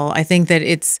muscle, I think that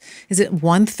is it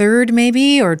 1/3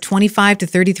 maybe, or 25 to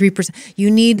 33%.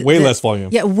 You need way less volume.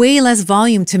 Yeah, way less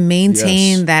volume to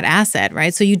maintain that asset,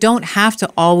 right? So you don't have to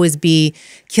always be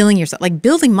killing yourself. Like,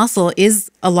 building muscle is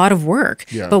a lot of work,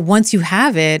 but once you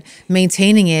have it,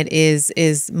 maintaining it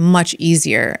is much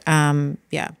easier.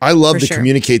 I love to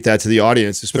communicate that to the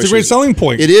audience. Especially, it's a great selling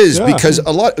point. It is, because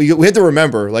we have to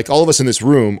remember, like, all of us in this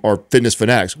room are fitness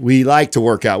fanatics. We like to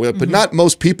work out, but not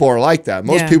most people are like that.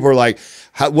 Most people are like,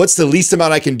 what's the least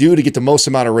amount I can do to get the most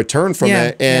amount of return from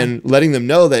it? And letting them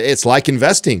know that it's like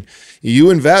investing. You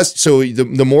invest, so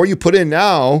the more you put in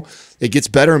now, it gets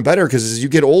better and better, because as you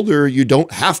get older, you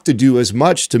don't have to do as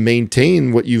much to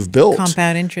maintain what you've built.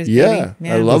 Compound interest. Yeah,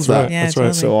 I love that. Yeah, that's totally.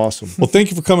 right. So awesome. Well,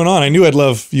 thank you for coming on. I knew I'd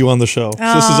love you on the show.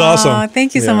 So this is awesome.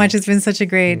 Thank you so much. It's been such a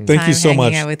great Thank time you so hanging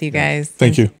much. out with you guys.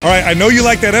 Thank you. All right, I know you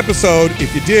liked that episode.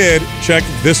 If you did, check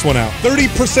this one out.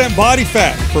 30% body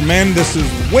fat. For men, this is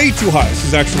way too high. This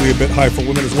is actually a bit high for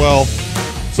women as well.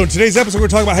 So in today's episode, we're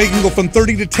talking about how you can go from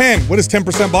 30 to 10. What is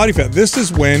 10% body fat? This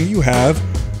is when you have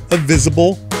a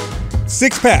visible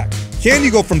six-pack. Can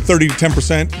you go from 30 to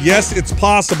 10%? Yes, it's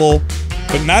possible,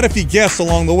 but not if you guess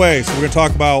along the way. So we're going to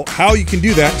talk about how you can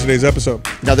do that in today's episode.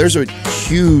 Now, there's a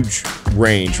huge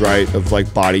range, right, of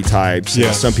like body types.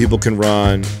 Yes. Some people can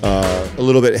run a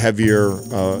little bit heavier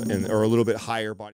or a little bit higher body.